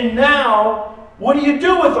 And now, what do you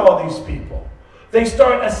do with all these people? They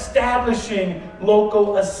start establishing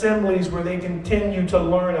local assemblies where they continue to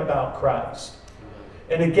learn about Christ.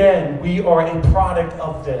 And again, we are a product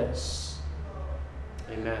of this.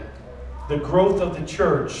 Amen. The growth of the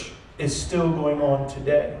church is still going on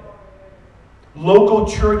today. Local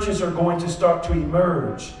churches are going to start to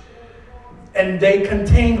emerge. And they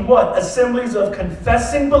contain what? Assemblies of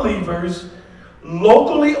confessing believers,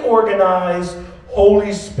 locally organized,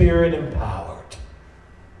 Holy Spirit empowered.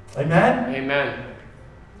 Amen? Amen.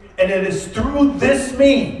 And it is through this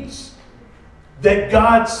means that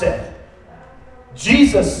God said,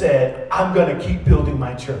 Jesus said, I'm going to keep building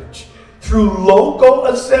my church. Through local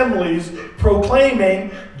assemblies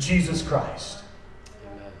proclaiming Jesus Christ.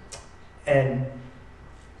 Amen. And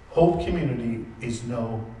Hope Community is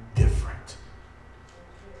no different.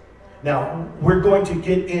 Now, we're going to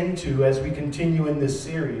get into, as we continue in this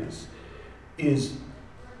series,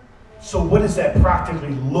 so what does that practically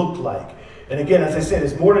look like? And again, as I said,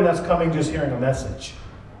 it's more than us coming just hearing a message.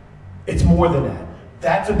 It's more than that.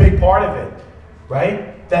 That's a big part of it,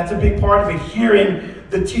 right? That's a big part of it. Hearing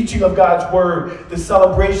the teaching of God's word, the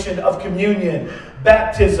celebration of communion,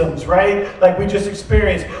 baptisms, right? Like we just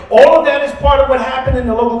experienced. All of that is part of what happened in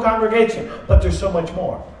the local congregation. But there's so much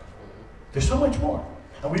more. There's so much more.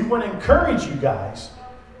 And we want to encourage you guys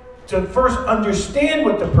to first understand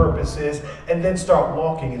what the purpose is and then start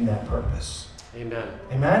walking in that purpose. Amen.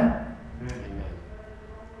 Amen? Amen.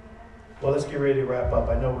 Well, let's get ready to wrap up.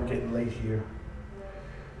 I know we're getting late here.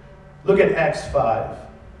 Look at Acts 5.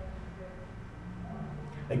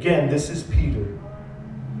 Again, this is Peter.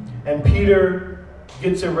 And Peter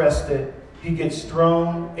gets arrested. He gets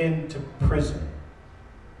thrown into prison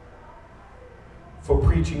for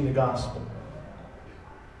preaching the gospel.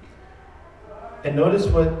 And notice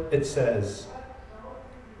what it says.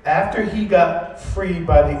 After he got freed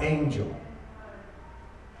by the angel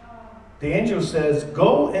says,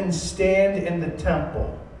 go and stand in the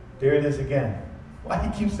temple. There it is again. Why he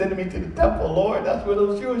keeps sending me to the temple, Lord? That's where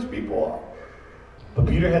those Jewish people are. But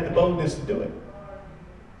Peter had the boldness to do it.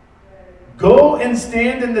 Go and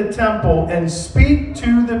stand in the temple and speak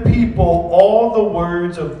to the people all the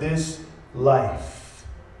words of this life.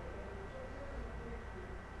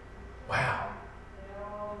 Wow.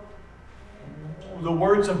 The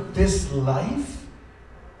words of this life?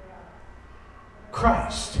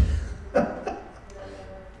 Christ.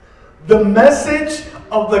 The message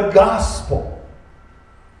of the gospel.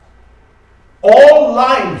 All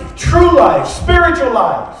life, true life, spiritual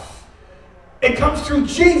life, it comes through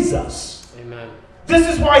Jesus. Amen. This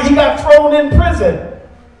is why he got thrown in prison.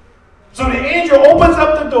 So the angel opens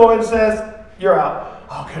up the door and says, you're out.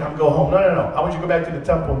 Okay, I'm going home. No. I want you to go back to the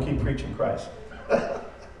temple and keep preaching Christ.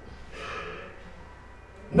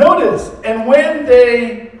 Notice, and when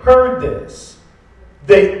they heard this,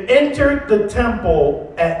 they entered the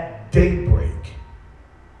temple at daybreak.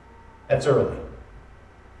 That's early.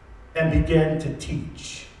 And began to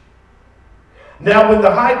teach. Now when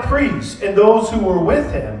the high priest and those who were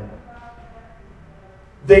with him,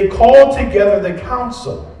 they called together the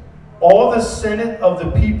council, all the senate of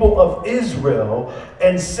the people of Israel,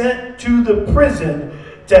 and sent to the prison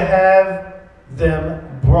to have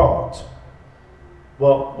them brought.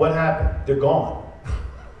 Well, what happened? They're gone.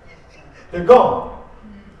 They're gone.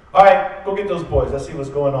 All right, go get those boys. Let's see what's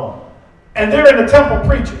going on. And they're in the temple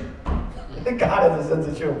preaching. God has a sense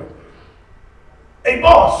of humor. Hey,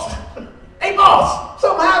 boss. Hey, boss.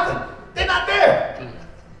 Something happened. They're not there.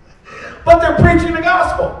 But they're preaching the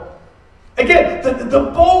gospel. Again,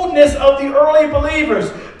 the boldness of the early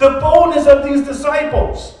believers, the boldness of these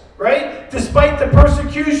disciples, right? Despite the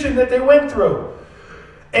persecution that they went through.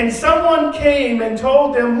 And someone came and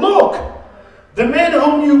told them, look, the men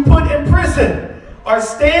whom you put in prison are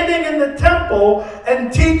standing in the temple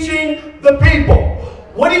and teaching the people.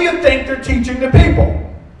 What do you think they're teaching the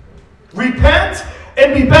people? Repent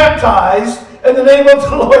and be baptized in the name of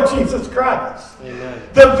the Lord Jesus Christ. Amen.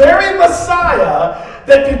 The very Messiah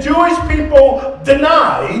that the Jewish people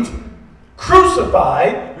denied,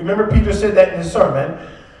 crucified, remember Peter said that in his sermon,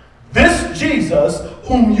 this Jesus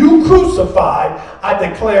whom you crucified, I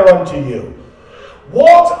declare unto you.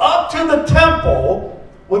 Walked up to the temple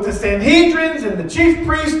with the Sanhedrins and the chief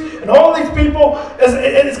priests and all these people. And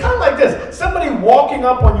it's kind of like this. Somebody walking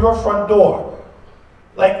up on your front door,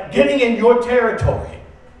 like getting in your territory.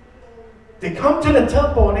 They come to the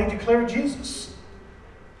temple and they declare Jesus.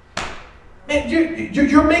 Man,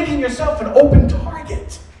 you're making yourself an open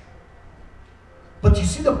target. But you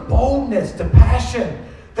see the boldness, the passion.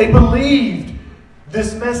 They believed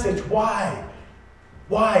this message. Why?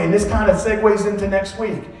 Why? And this kind of segues into next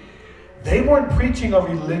week. They weren't preaching a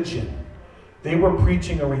religion. They were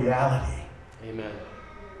preaching a reality. Amen.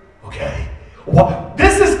 Okay? Well,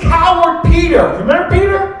 this is coward Peter. Remember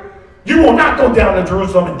Peter? You will not go down to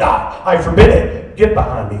Jerusalem and die. I forbid it. Get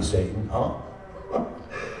behind me, Satan. Huh?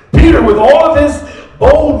 Peter with all of his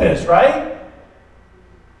boldness, right?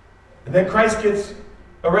 And then Christ gets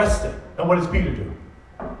arrested. And what does Peter do?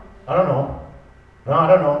 I don't know. No, I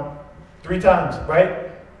don't know. 3 times,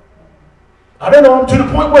 right? I don't know, to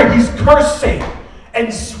the point where he's cursing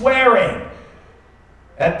and swearing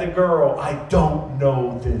at the girl. I don't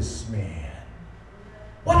know this man.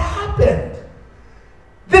 What happened?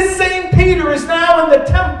 This same Peter is now in the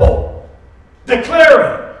temple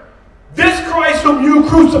declaring, this Christ whom you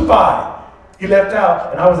crucified. He left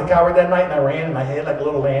out, and I was a coward that night, and I ran in my head like a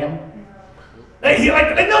little lamb.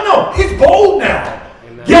 No, he's bold now.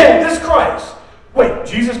 Amen. Yeah, this Christ. Wait,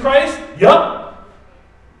 Jesus Christ? Yup.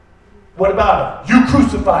 What about him? You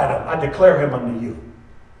crucified him. I declare him unto you.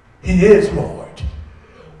 He is Lord.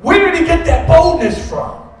 Where did he get that boldness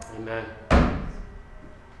from? Amen.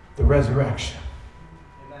 The resurrection.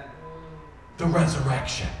 Amen. The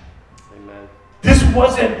resurrection. Amen. This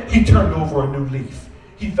wasn't he turned over a new leaf.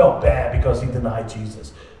 He felt bad because he denied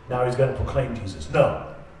Jesus. Now he's going to proclaim Jesus. No.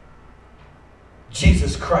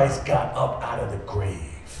 Jesus Christ got up out of the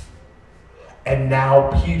grave. And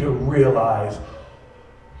now Peter realized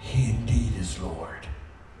he indeed is Lord.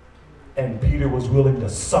 And Peter was willing to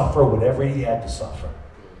suffer whatever he had to suffer.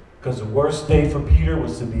 Because the worst day for Peter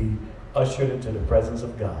was to be ushered into the presence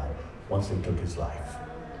of God once they took his life.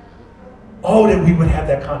 Oh, that we would have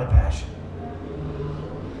that kind of passion.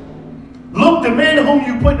 Look, the men whom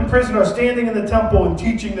you put in prison are standing in the temple and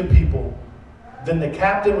teaching the people. Then the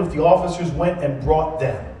captain with the officers went and brought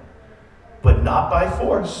them, but not by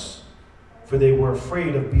force, for they were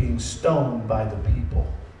afraid of being stoned by the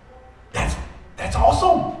people. That's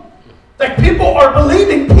awesome. Like, people are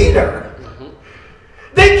believing Peter.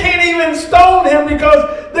 They can't even stone him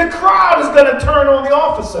because the crowd is going to turn on the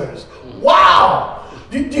officers. Wow.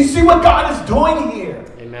 Do you see what God is doing here?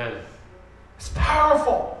 Amen. It's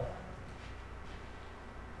powerful.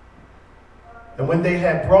 And when they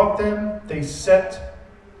had brought them, they set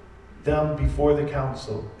them before the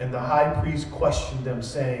council. And the high priest questioned them,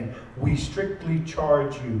 saying, we strictly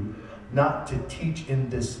charge you not to teach in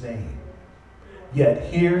this name.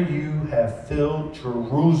 Yet here you have filled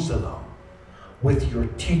Jerusalem with your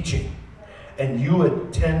teaching, and you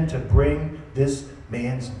intend to bring this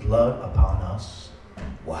man's blood upon us.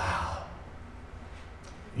 Wow.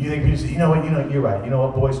 You think Peter said, you know what, you're right. You know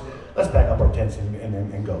what, boys? Let's pack up our tents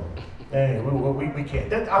and go. Hey, we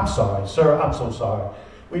can't. I'm sorry, sir. I'm so sorry.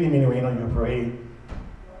 We didn't mean to rain on your parade.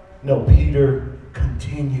 No, Peter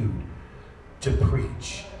continued to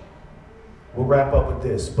preach. We'll wrap up with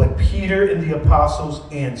this. But Peter and the apostles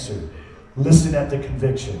answered. Listen at the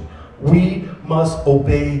conviction. We must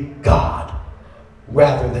obey God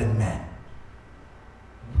rather than men.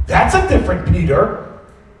 That's a different Peter.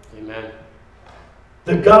 Amen.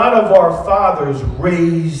 The God of our fathers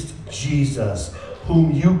raised Jesus,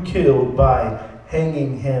 whom you killed by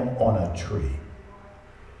hanging him on a tree.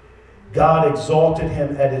 God exalted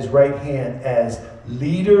him at his right hand as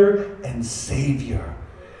leader and savior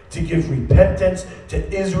to give repentance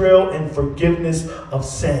to Israel and forgiveness of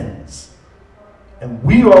sins. And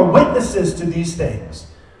we are witnesses to these things.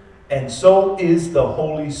 And so is the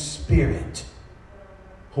Holy Spirit,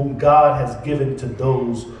 whom God has given to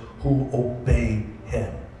those who obey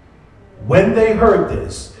him. When they heard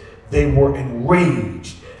this, they were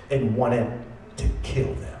enraged and wanted to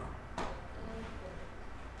kill them.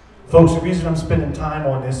 Folks, the reason I'm spending time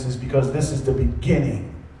on this is because this is the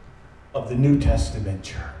beginning of the New Testament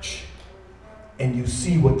church. And you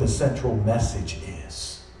see what the central message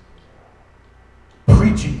is.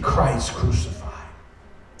 Preaching Christ crucified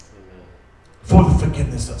for the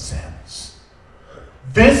forgiveness of sins.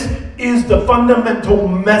 This is the fundamental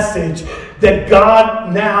message that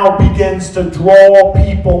God now begins to draw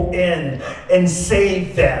people in and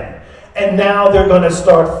save them. And now they're going to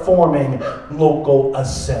start forming local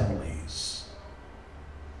assemblies.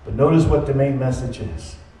 But notice what the main message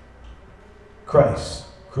is. Christ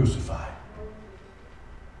crucified,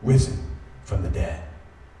 risen from the dead.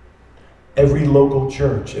 Every local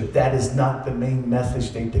church, if that is not the main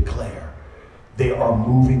message they declare, they are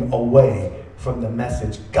moving away from the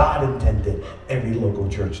message God intended every local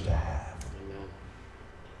church to have. Amen.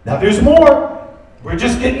 Now there's more. We're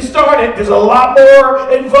just getting started. There's a lot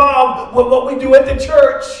more involved with what we do at the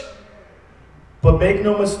church. But make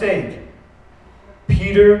no mistake,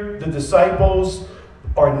 Peter, the disciples,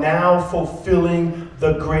 are now fulfilling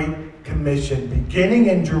the Great Commission, beginning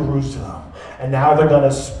in Jerusalem. And now they're going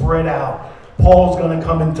to spread out. Paul's going to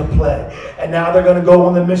come into play. And now they're going to go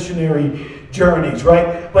on the missionary journeys,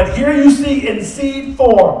 right? But here you see in seed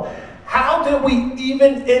form, how did we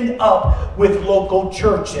even end up with local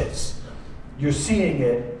churches? You're seeing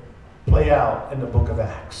it play out in the book of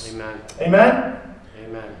Acts. Amen. Amen?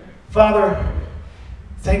 Amen. Father,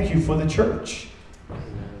 thank you for the church.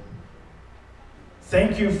 Amen.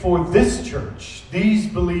 Thank you for this church, these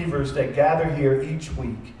believers that gather here each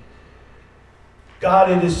week.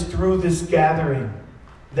 God, it is through this gathering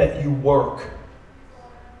that you work.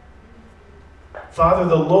 Father,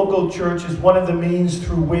 the local church is one of the means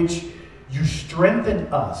through which you strengthen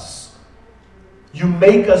us. You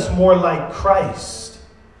make us more like Christ.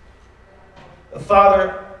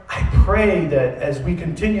 Father, I pray that as we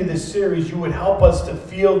continue this series, you would help us to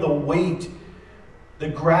feel the weight, the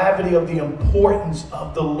gravity of the importance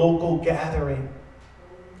of the local gathering.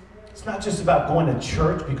 It's not just about going to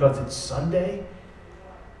church because it's Sunday.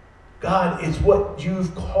 God, it's what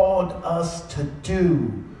you've called us to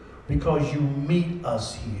do because you meet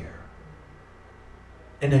us here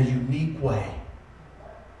in a unique way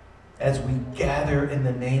as we gather in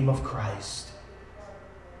the name of Christ,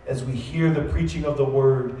 as we hear the preaching of the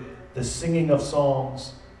word, the singing of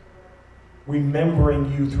songs,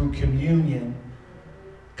 remembering you through communion.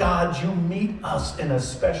 God, you meet us in a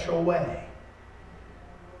special way.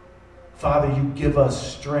 Father, you give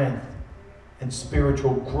us strength and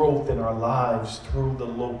spiritual growth in our lives through the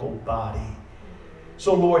local body.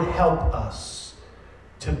 So, Lord, help us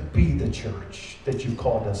to be the church that you've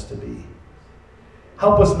called us to be.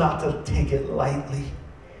 Help us not to take it lightly.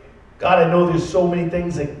 God, I know there's so many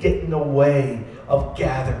things that get in the way of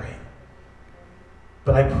gathering.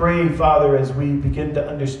 But I pray, Father, as we begin to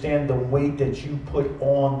understand the weight that you put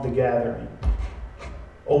on the gathering,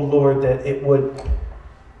 oh Lord, that it would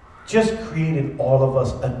just create in all of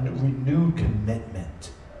us a renewed commitment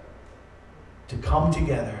to come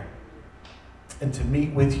together and to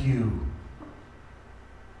meet with you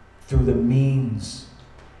through the means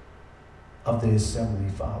of the assembly,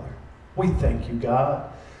 Father. We thank you,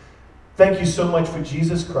 God. Thank you so much for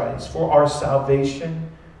Jesus Christ, for our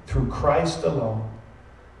salvation through Christ alone.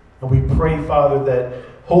 And we pray, Father, that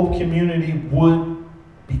Hope Community would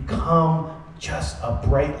become just a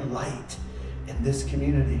bright light in this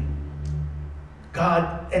community.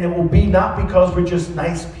 God, and it will be not because we're just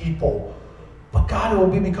nice people, but God, it will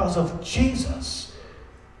be because of Jesus.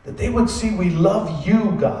 That they would see we love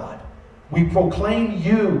you, God. We proclaim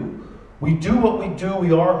you. We do what we do.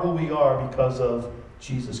 We are who we are because of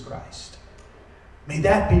Jesus Christ. May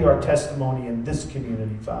that be our testimony in this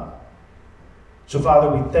community, Father. So, Father,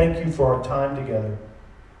 we thank you for our time together.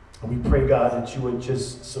 And we pray, God, that you would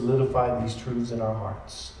just solidify these truths in our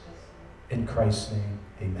hearts. In Christ's name,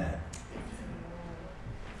 amen.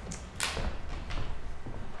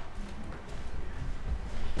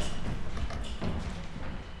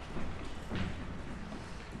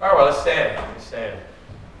 All right, well, let's stand. Let's stand.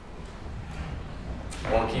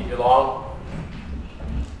 I won't keep you long.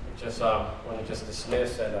 Just want to just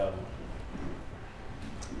dismiss and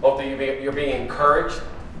hope that you're being encouraged,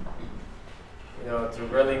 to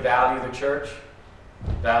really value the church,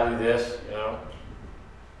 value this,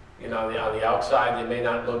 on the outside, it may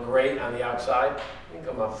not look great on the outside. You can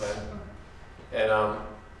come up, man. And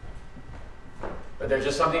but there's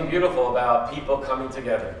just something beautiful about people coming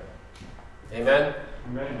together. Amen.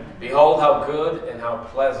 Amen. Behold how good and how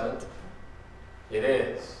pleasant it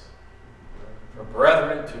is for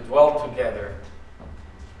brethren to dwell together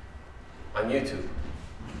on YouTube.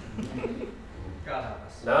 God help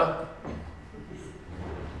us. No?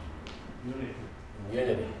 Unity.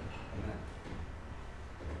 Unity.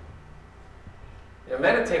 Amen.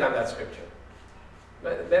 Meditate on that scripture.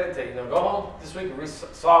 Meditate. Go home this week and read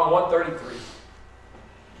Psalm 133.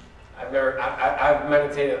 I've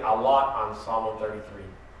meditated a lot on Psalm 133.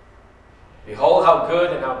 Behold how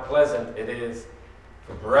good and how pleasant it is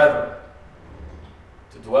for brethren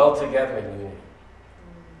to dwell together in unity.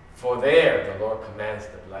 For there the Lord commands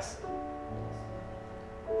the blessing.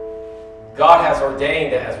 God has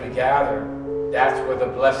ordained that as we gather, that's where the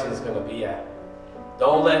blessing is going to be at.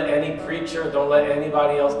 Don't let any preacher, don't let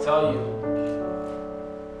anybody else tell you,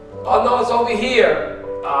 oh no, it's over here.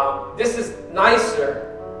 This is nicer.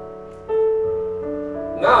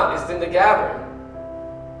 No, it's in the gathering.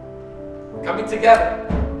 Coming together.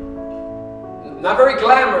 Not very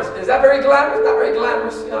glamorous. Is that very glamorous? Not very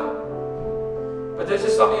glamorous, But there's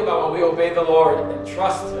just something about when we obey the Lord and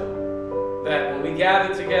trust Him, that when we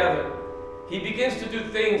gather together, He begins to do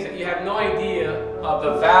things that you have no idea of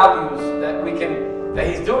the values that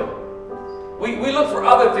He's doing. We look for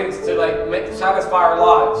other things to satisfy our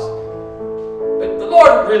lives. But the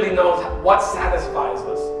Lord really knows what satisfies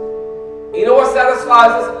us. You know what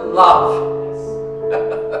satisfies us? Love.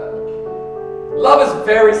 Love is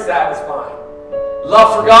very satisfying.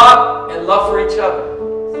 Love for God and love for each other.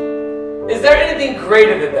 Is there anything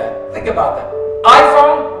greater than that? Think about that.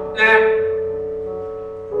 iPhone? Nah.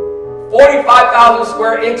 45,000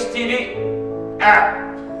 square inch TV?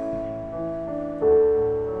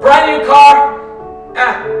 Brand new car?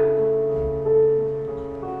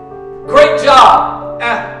 Great job?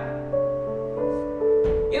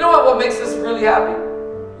 You know what makes us really happy?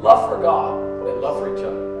 Love for God and love for each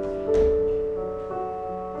other.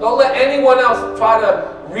 Don't let anyone else try to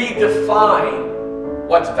redefine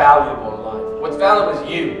what's valuable in life. What's valuable is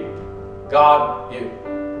you, God, you.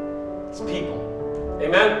 It's people.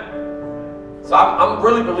 Amen? So I'm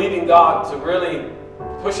really believing God to really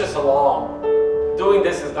push us along. Doing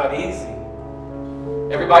this is not easy.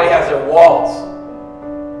 Everybody has their walls.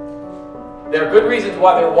 There are good reasons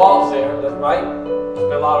why there are walls there, right? There's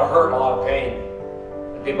been a lot of hurt, a lot of pain.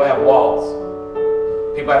 And people have walls.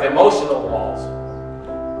 People have emotional walls.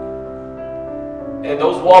 And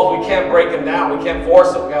those walls, we can't break them down. We can't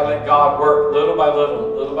force them. We got to let God work little by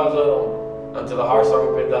little, until the hearts are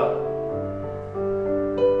opened up.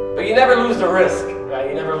 But you never lose the risk, right?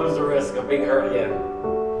 You never lose the risk of being hurt again.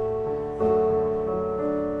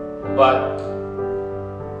 But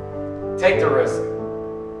take the risk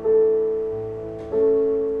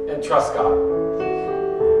and trust God.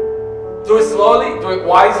 Do it slowly, do it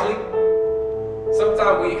wisely.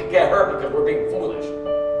 Sometimes we get hurt because we're being foolish,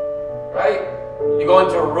 right? You go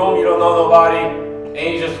into a room, you don't know nobody,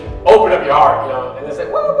 and you just open up your heart, and they say,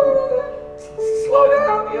 whoa, slow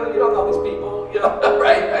down, you don't know these people,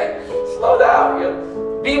 right? Slow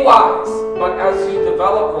down, be wise. But as you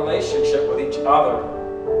develop relationship with each other,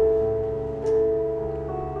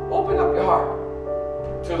 open up your heart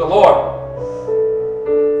to the Lord,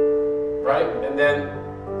 right? And then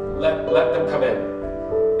let them come in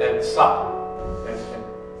and sup and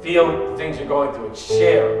feel the things you're going through and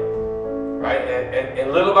share. Right?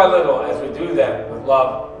 And little by little, as we do that with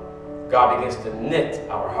love, God begins to knit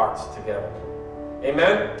our hearts together.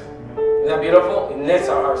 Amen? Isn't that beautiful? He knits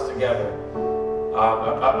our hearts together.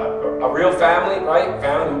 A real family, right?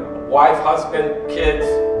 Family, wife, husband, kids.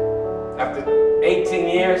 After 18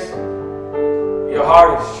 years, your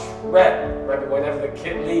heart is shred right whenever the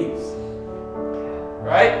kid leaves.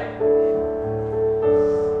 Right?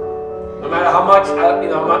 No matter how much,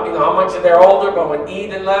 how much they're older, but when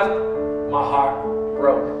Eden left, my heart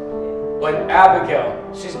broke. When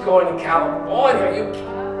Abigail, she's going to California,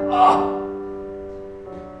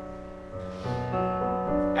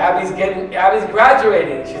 Abby's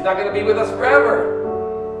graduating. She's not going to be with us forever.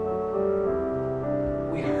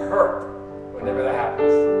 We hurt whenever that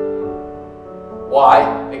happens.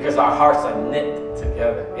 Why? Because our hearts are knit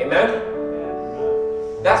together. Amen?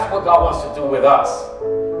 That's what God wants to do with us.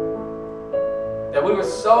 That we would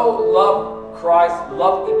so love Christ,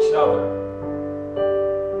 love each other,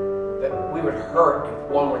 that we would hurt if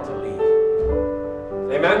one were to leave.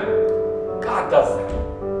 Amen? God does that.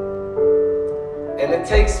 And it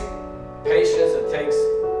takes patience, it takes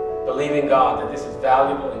believing God that this is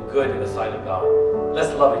valuable and good in the sight of God.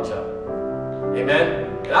 Let's love each other. Amen?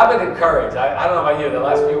 And I've been encouraged. I don't know about you, the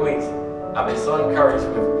last few weeks, I've been so encouraged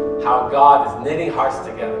with how God is knitting hearts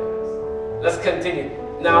together. Let's continue.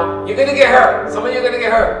 Now, you're going to get hurt. Some of you are going to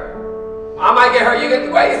get hurt. I might get hurt. You're going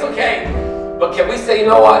to, wait, it's okay. But can we say, you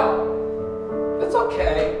know what? It's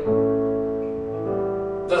okay.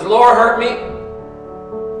 Does Laura hurt me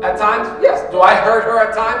at times? Yes. Do I hurt her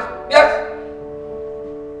at times? Yes.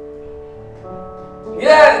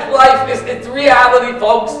 Yeah, it's life. It's reality,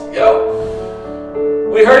 folks. You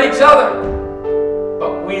know, we hurt each other,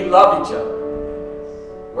 but we love each other.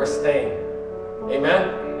 We're staying.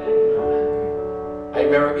 Amen? I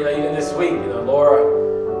remember, even this week, Laura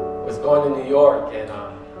was going to New York, and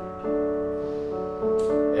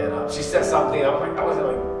she said something. I was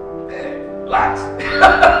like, relax.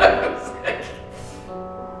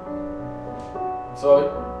 So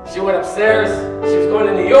she went upstairs. She was going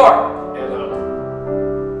to New York, and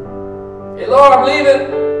hey, Laura, I'm leaving.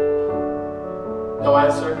 No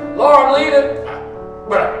answer. Laura, I'm leaving.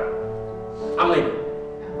 Whatever. I'm leaving.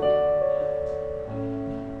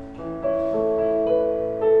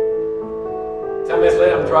 Minutes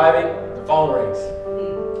later, I'm driving, the phone rings.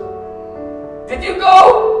 Did you go?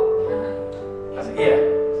 I said, yeah.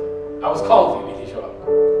 I was calling for you, did you show up?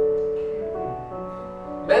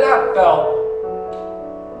 Man, I felt,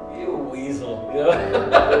 you weasel,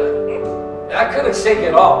 And I couldn't shake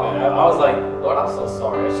it off, man. I was like, Lord, I'm so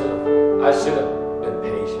sorry. I should have been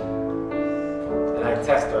patient. And I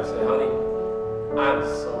texted her and said, honey, I'm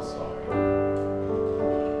so sorry.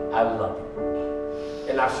 I love you.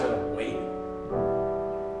 And I should have waited.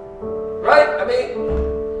 Right? I mean,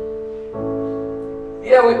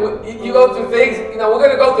 yeah, you go through things, we're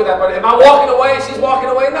going to go through that, but am I walking away and she's walking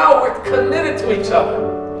away? No, we're committed to each other.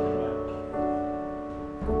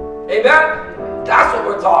 Amen? That's what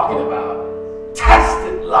we're talking about.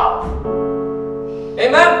 Tested love.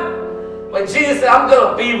 Amen? When Jesus said, I'm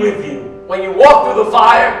going to be with you. When you walk through the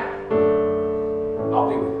fire, I'll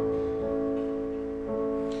be with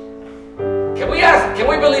you. Can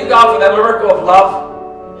we believe God for that miracle of love?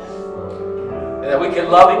 And that we can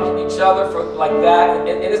love each other like that.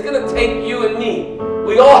 And it's going to take you and me.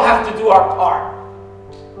 We all have to do our part.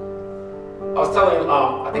 I was telling,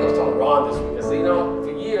 I think I was telling Ron this week. I said,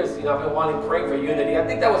 for years, I've been wanting to pray for unity. I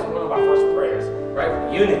think that was one of our first prayers,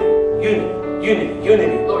 right? Unity.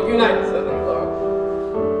 Lord, unite us. I think, Lord,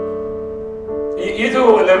 you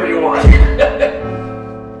do whatever you want.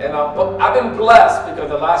 And but I've been blessed because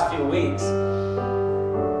the last few weeks,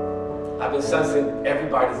 I've been sensing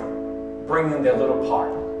everybody's bringing their little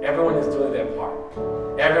part. Everyone is doing their part.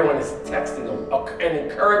 Everyone is texting them an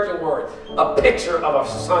encouraging word, a picture of a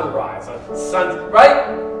sunrise, right?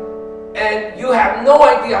 And you have no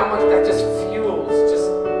idea how much that just fuels.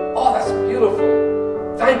 Oh, that's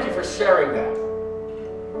beautiful. Thank you for sharing that.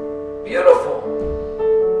 Beautiful.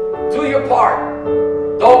 Do your part.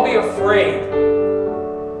 Don't be afraid.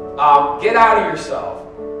 Get out of yourself.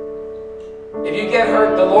 If you get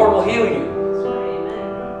hurt, the Lord will heal you.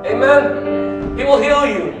 Amen? He will heal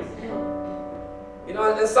you.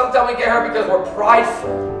 And sometimes we get hurt because we're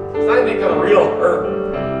prideful. It's not even because of real hurt.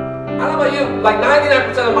 I don't know about you, like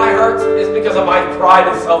 99% of my hurts is because of my pride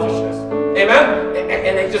and selfishness. Amen?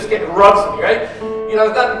 And it just rubs me, right? It's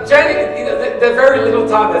not genuine, there's very little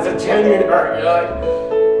time that's a genuine hurt.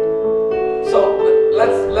 So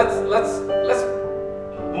let's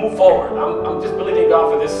move forward. I'm just believing God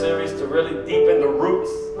for this series to really deepen the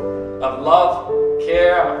roots of love,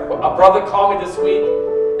 care. A brother called me this week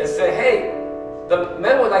and said, hey, the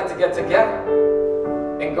men would like to get together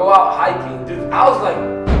and go out hiking. Dude, I was like,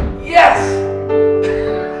 yes!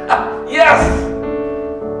 Yes!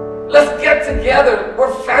 Let's get together.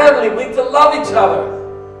 We're family. We need to love each other.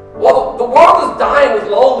 Well, the world is dying with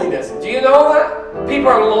loneliness. Do you know that? People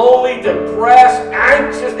are lonely, depressed,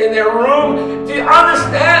 anxious in their room. Do you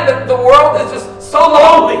understand that the world is just so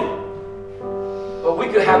lonely? But we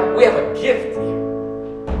have a gift here.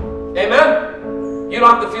 Amen? You don't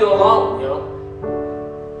have to feel alone,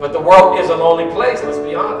 But the world is a lonely place, let's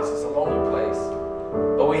be honest. It's a lonely place.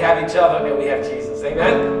 But we have each other and we have Jesus.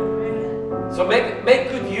 Amen? So make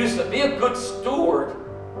good use of it. Be a good steward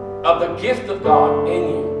of the gift of God in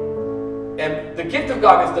you. And the gift of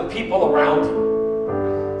God is the people around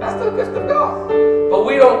you. That's the gift of God. But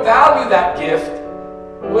we don't value that gift.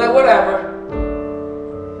 Well, whatever.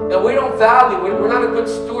 And we don't value, we're not a good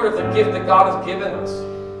steward of the gift that God has given us.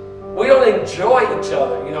 We don't enjoy each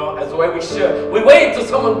other, as the way we should. We wait until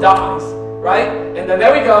someone dies, right? And then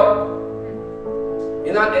there we go.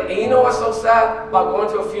 And you know what's so sad about going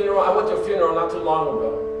to a funeral? I went to a funeral not too long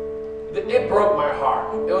ago. It broke my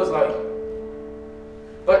heart. It was like,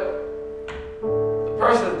 but the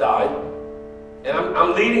person died, and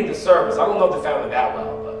I'm leading the service. I don't know the family that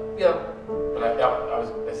well, but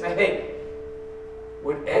I said, hey,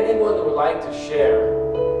 would anyone who would like to share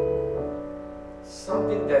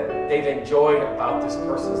something that they've enjoyed about this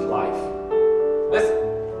person's life? Let's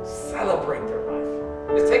celebrate their life.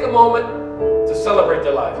 Let's take a moment to celebrate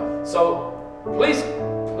their life. So please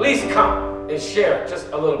come and share just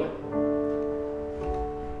a little bit.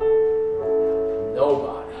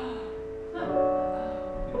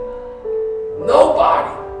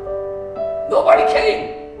 Nobody came.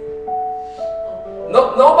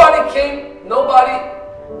 Nobody came. Nobody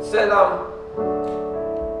said,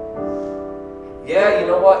 yeah, you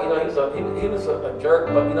know what? He was a jerk,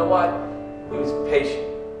 but you know what? He was patient.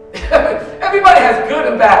 Everybody has good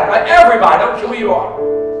and bad, right? Everybody, I don't care who you are.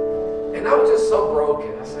 And I was just so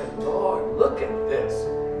broken. I said, Lord, look at this.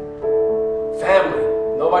 Family.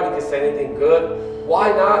 Nobody can say anything good.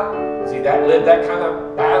 Why not? Does he live that kind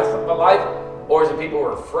of bad of a life? Or is it people who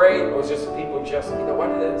are afraid? Or is it just people just, what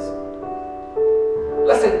it is?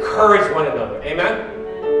 Let's encourage one another. Amen?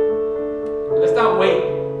 Let's not wait.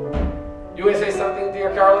 You want to say something,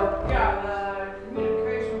 dear Carolyn? Yeah,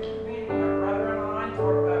 communication between my brother and I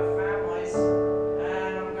talk about families,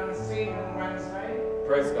 and I'm going to see him Wednesday.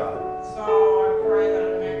 Praise God. So I pray that I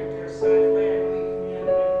make it here safely and we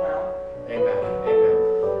communicate well. Amen. Amen.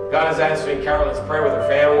 God is answering Carolyn's prayer with her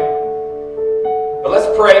family. But let's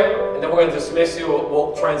pray, and then we're going to dismiss you.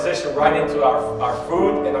 We'll transition right into our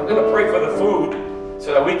food, and I'm going to pray for the food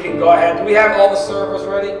so that we can go ahead. Do we have all the servers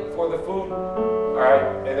ready for the food? All right,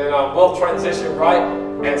 and then we'll transition right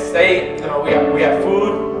and stay. We have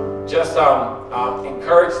food. Just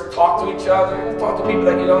encourage, talk to each other, talk to people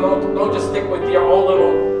that you don't know. Don't just stick with your own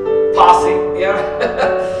little posse. Yeah,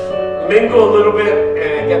 mingle a little bit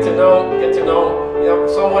and get to know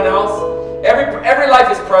someone else. Every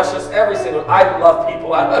life is precious. Every single. I love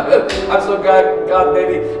people. I'm so glad, God,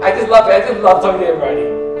 baby. I just love talking to everybody.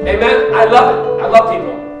 Amen. I love it. I love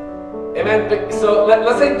people. Amen. So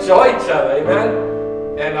let's enjoy each other. Amen.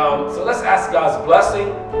 And so let's ask God's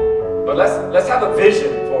blessing. But let's have a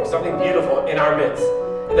vision for something beautiful in our midst,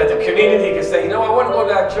 and that the community can say, I want to go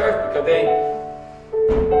to that church because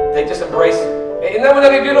they just embrace it. Isn't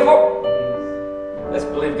that be beautiful? Let's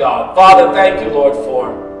believe God. Father, thank you, Lord,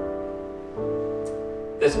 for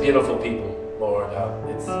this beautiful people, Lord.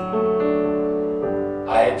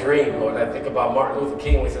 I had a dream, Lord. I think about Martin Luther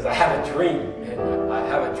King when he says, I have a dream. And I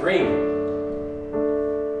have a dream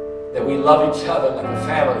that we love each other like a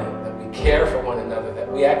family, that we care for one another, that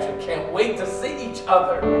we actually can't wait to see each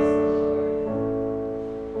other.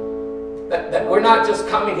 That we're not just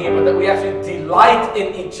coming here, but that we actually delight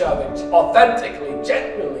in each other authentically,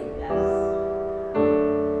 genuinely. Yes.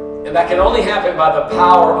 And that can only happen by the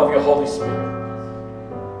power of your Holy Spirit.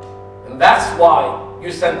 And that's why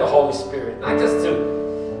you sent the Holy Spirit, not just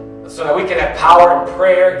so that we can have power in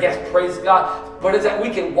prayer, yes, praise God, but it's that we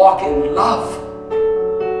can walk in love.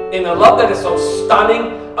 In a love that is so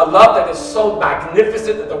stunning, a love that is so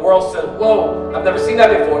magnificent that the world says, whoa, I've never seen that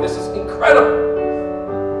before. This is incredible.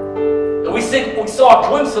 And we saw a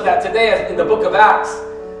glimpse of that today in the book of Acts,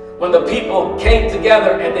 when the people came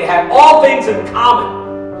together and they had all things in common,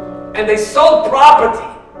 and they sold property.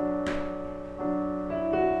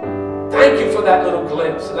 Thank you for that little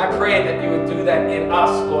glimpse. And I pray that you would do that in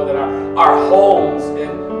us, Lord, that our homes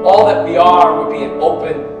and all that we are would be an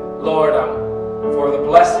open, Lord, for the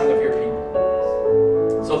blessing of your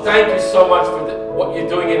people. So thank you so much for what you're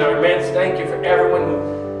doing in our midst. Thank you for everyone who,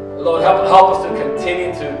 Lord, help us to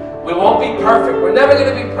continue to, we won't be perfect. We're never going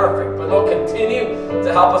to be perfect, but Lord, continue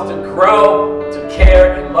to help us to grow, to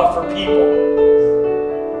care, and love for people.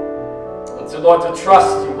 And to, Lord, to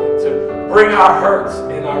trust you and to bring our hurts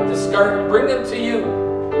and our discouragement, bring them to you,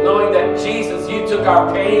 knowing that Jesus, you took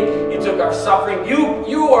our pain, you took our suffering.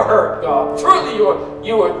 You were hurt, God. Truly,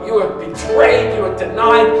 you were betrayed, you were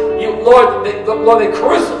denied. Lord, they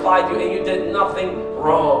crucified you, and you did nothing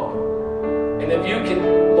wrong. And if you can,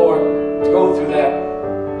 Lord, go through that,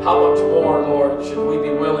 how much more, Lord, should we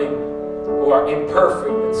be willing, who are imperfect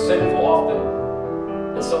and sinful often,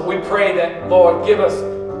 And so we pray that, Lord, give us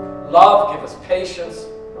love, give us patience,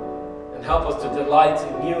 and help us to delight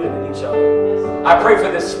in you and in each other. I pray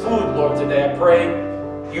for this food, Lord, today. I pray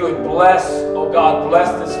you would bless, oh God,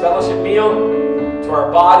 bless this fellowship meal to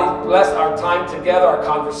our bodies, bless our time together, our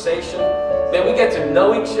conversation. May we get to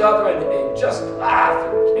know each other and just laugh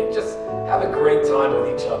and just have a great time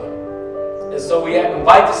with each other. And so we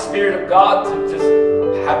invite the Spirit of God to just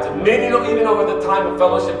have dominion even over the time of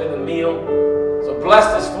fellowship and the meal. So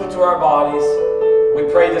bless this food to our bodies.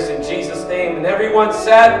 We pray this in Jesus' name. And everyone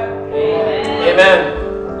said, Amen.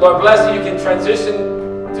 Amen. Lord bless you. You can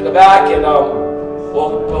transition to the back and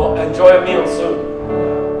we'll enjoy a meal soon.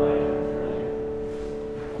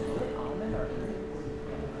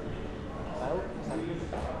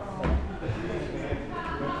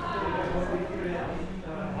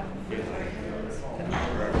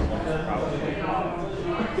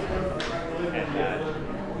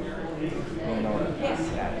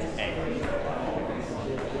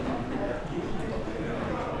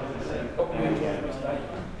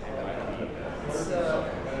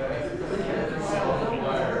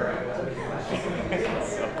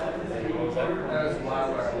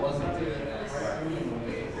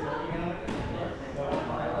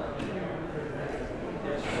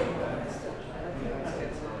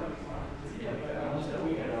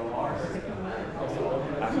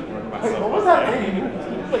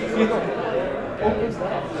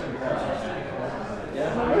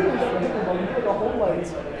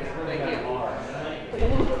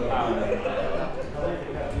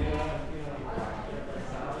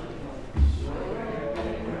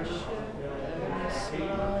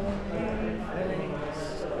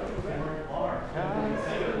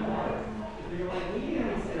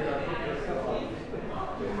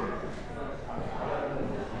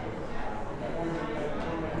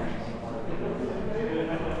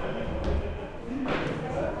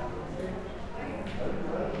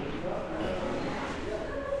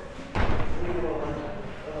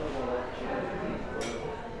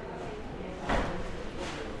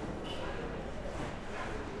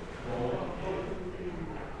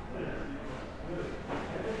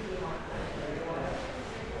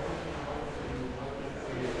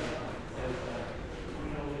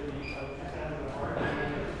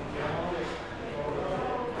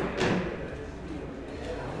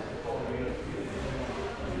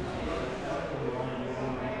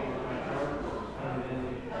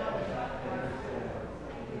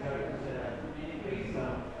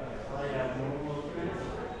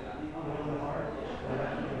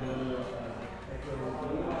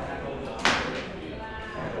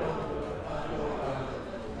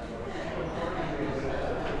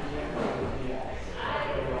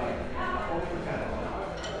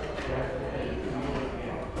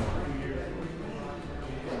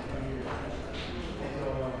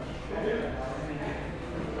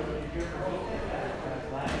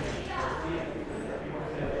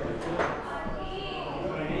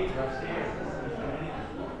 Upstairs.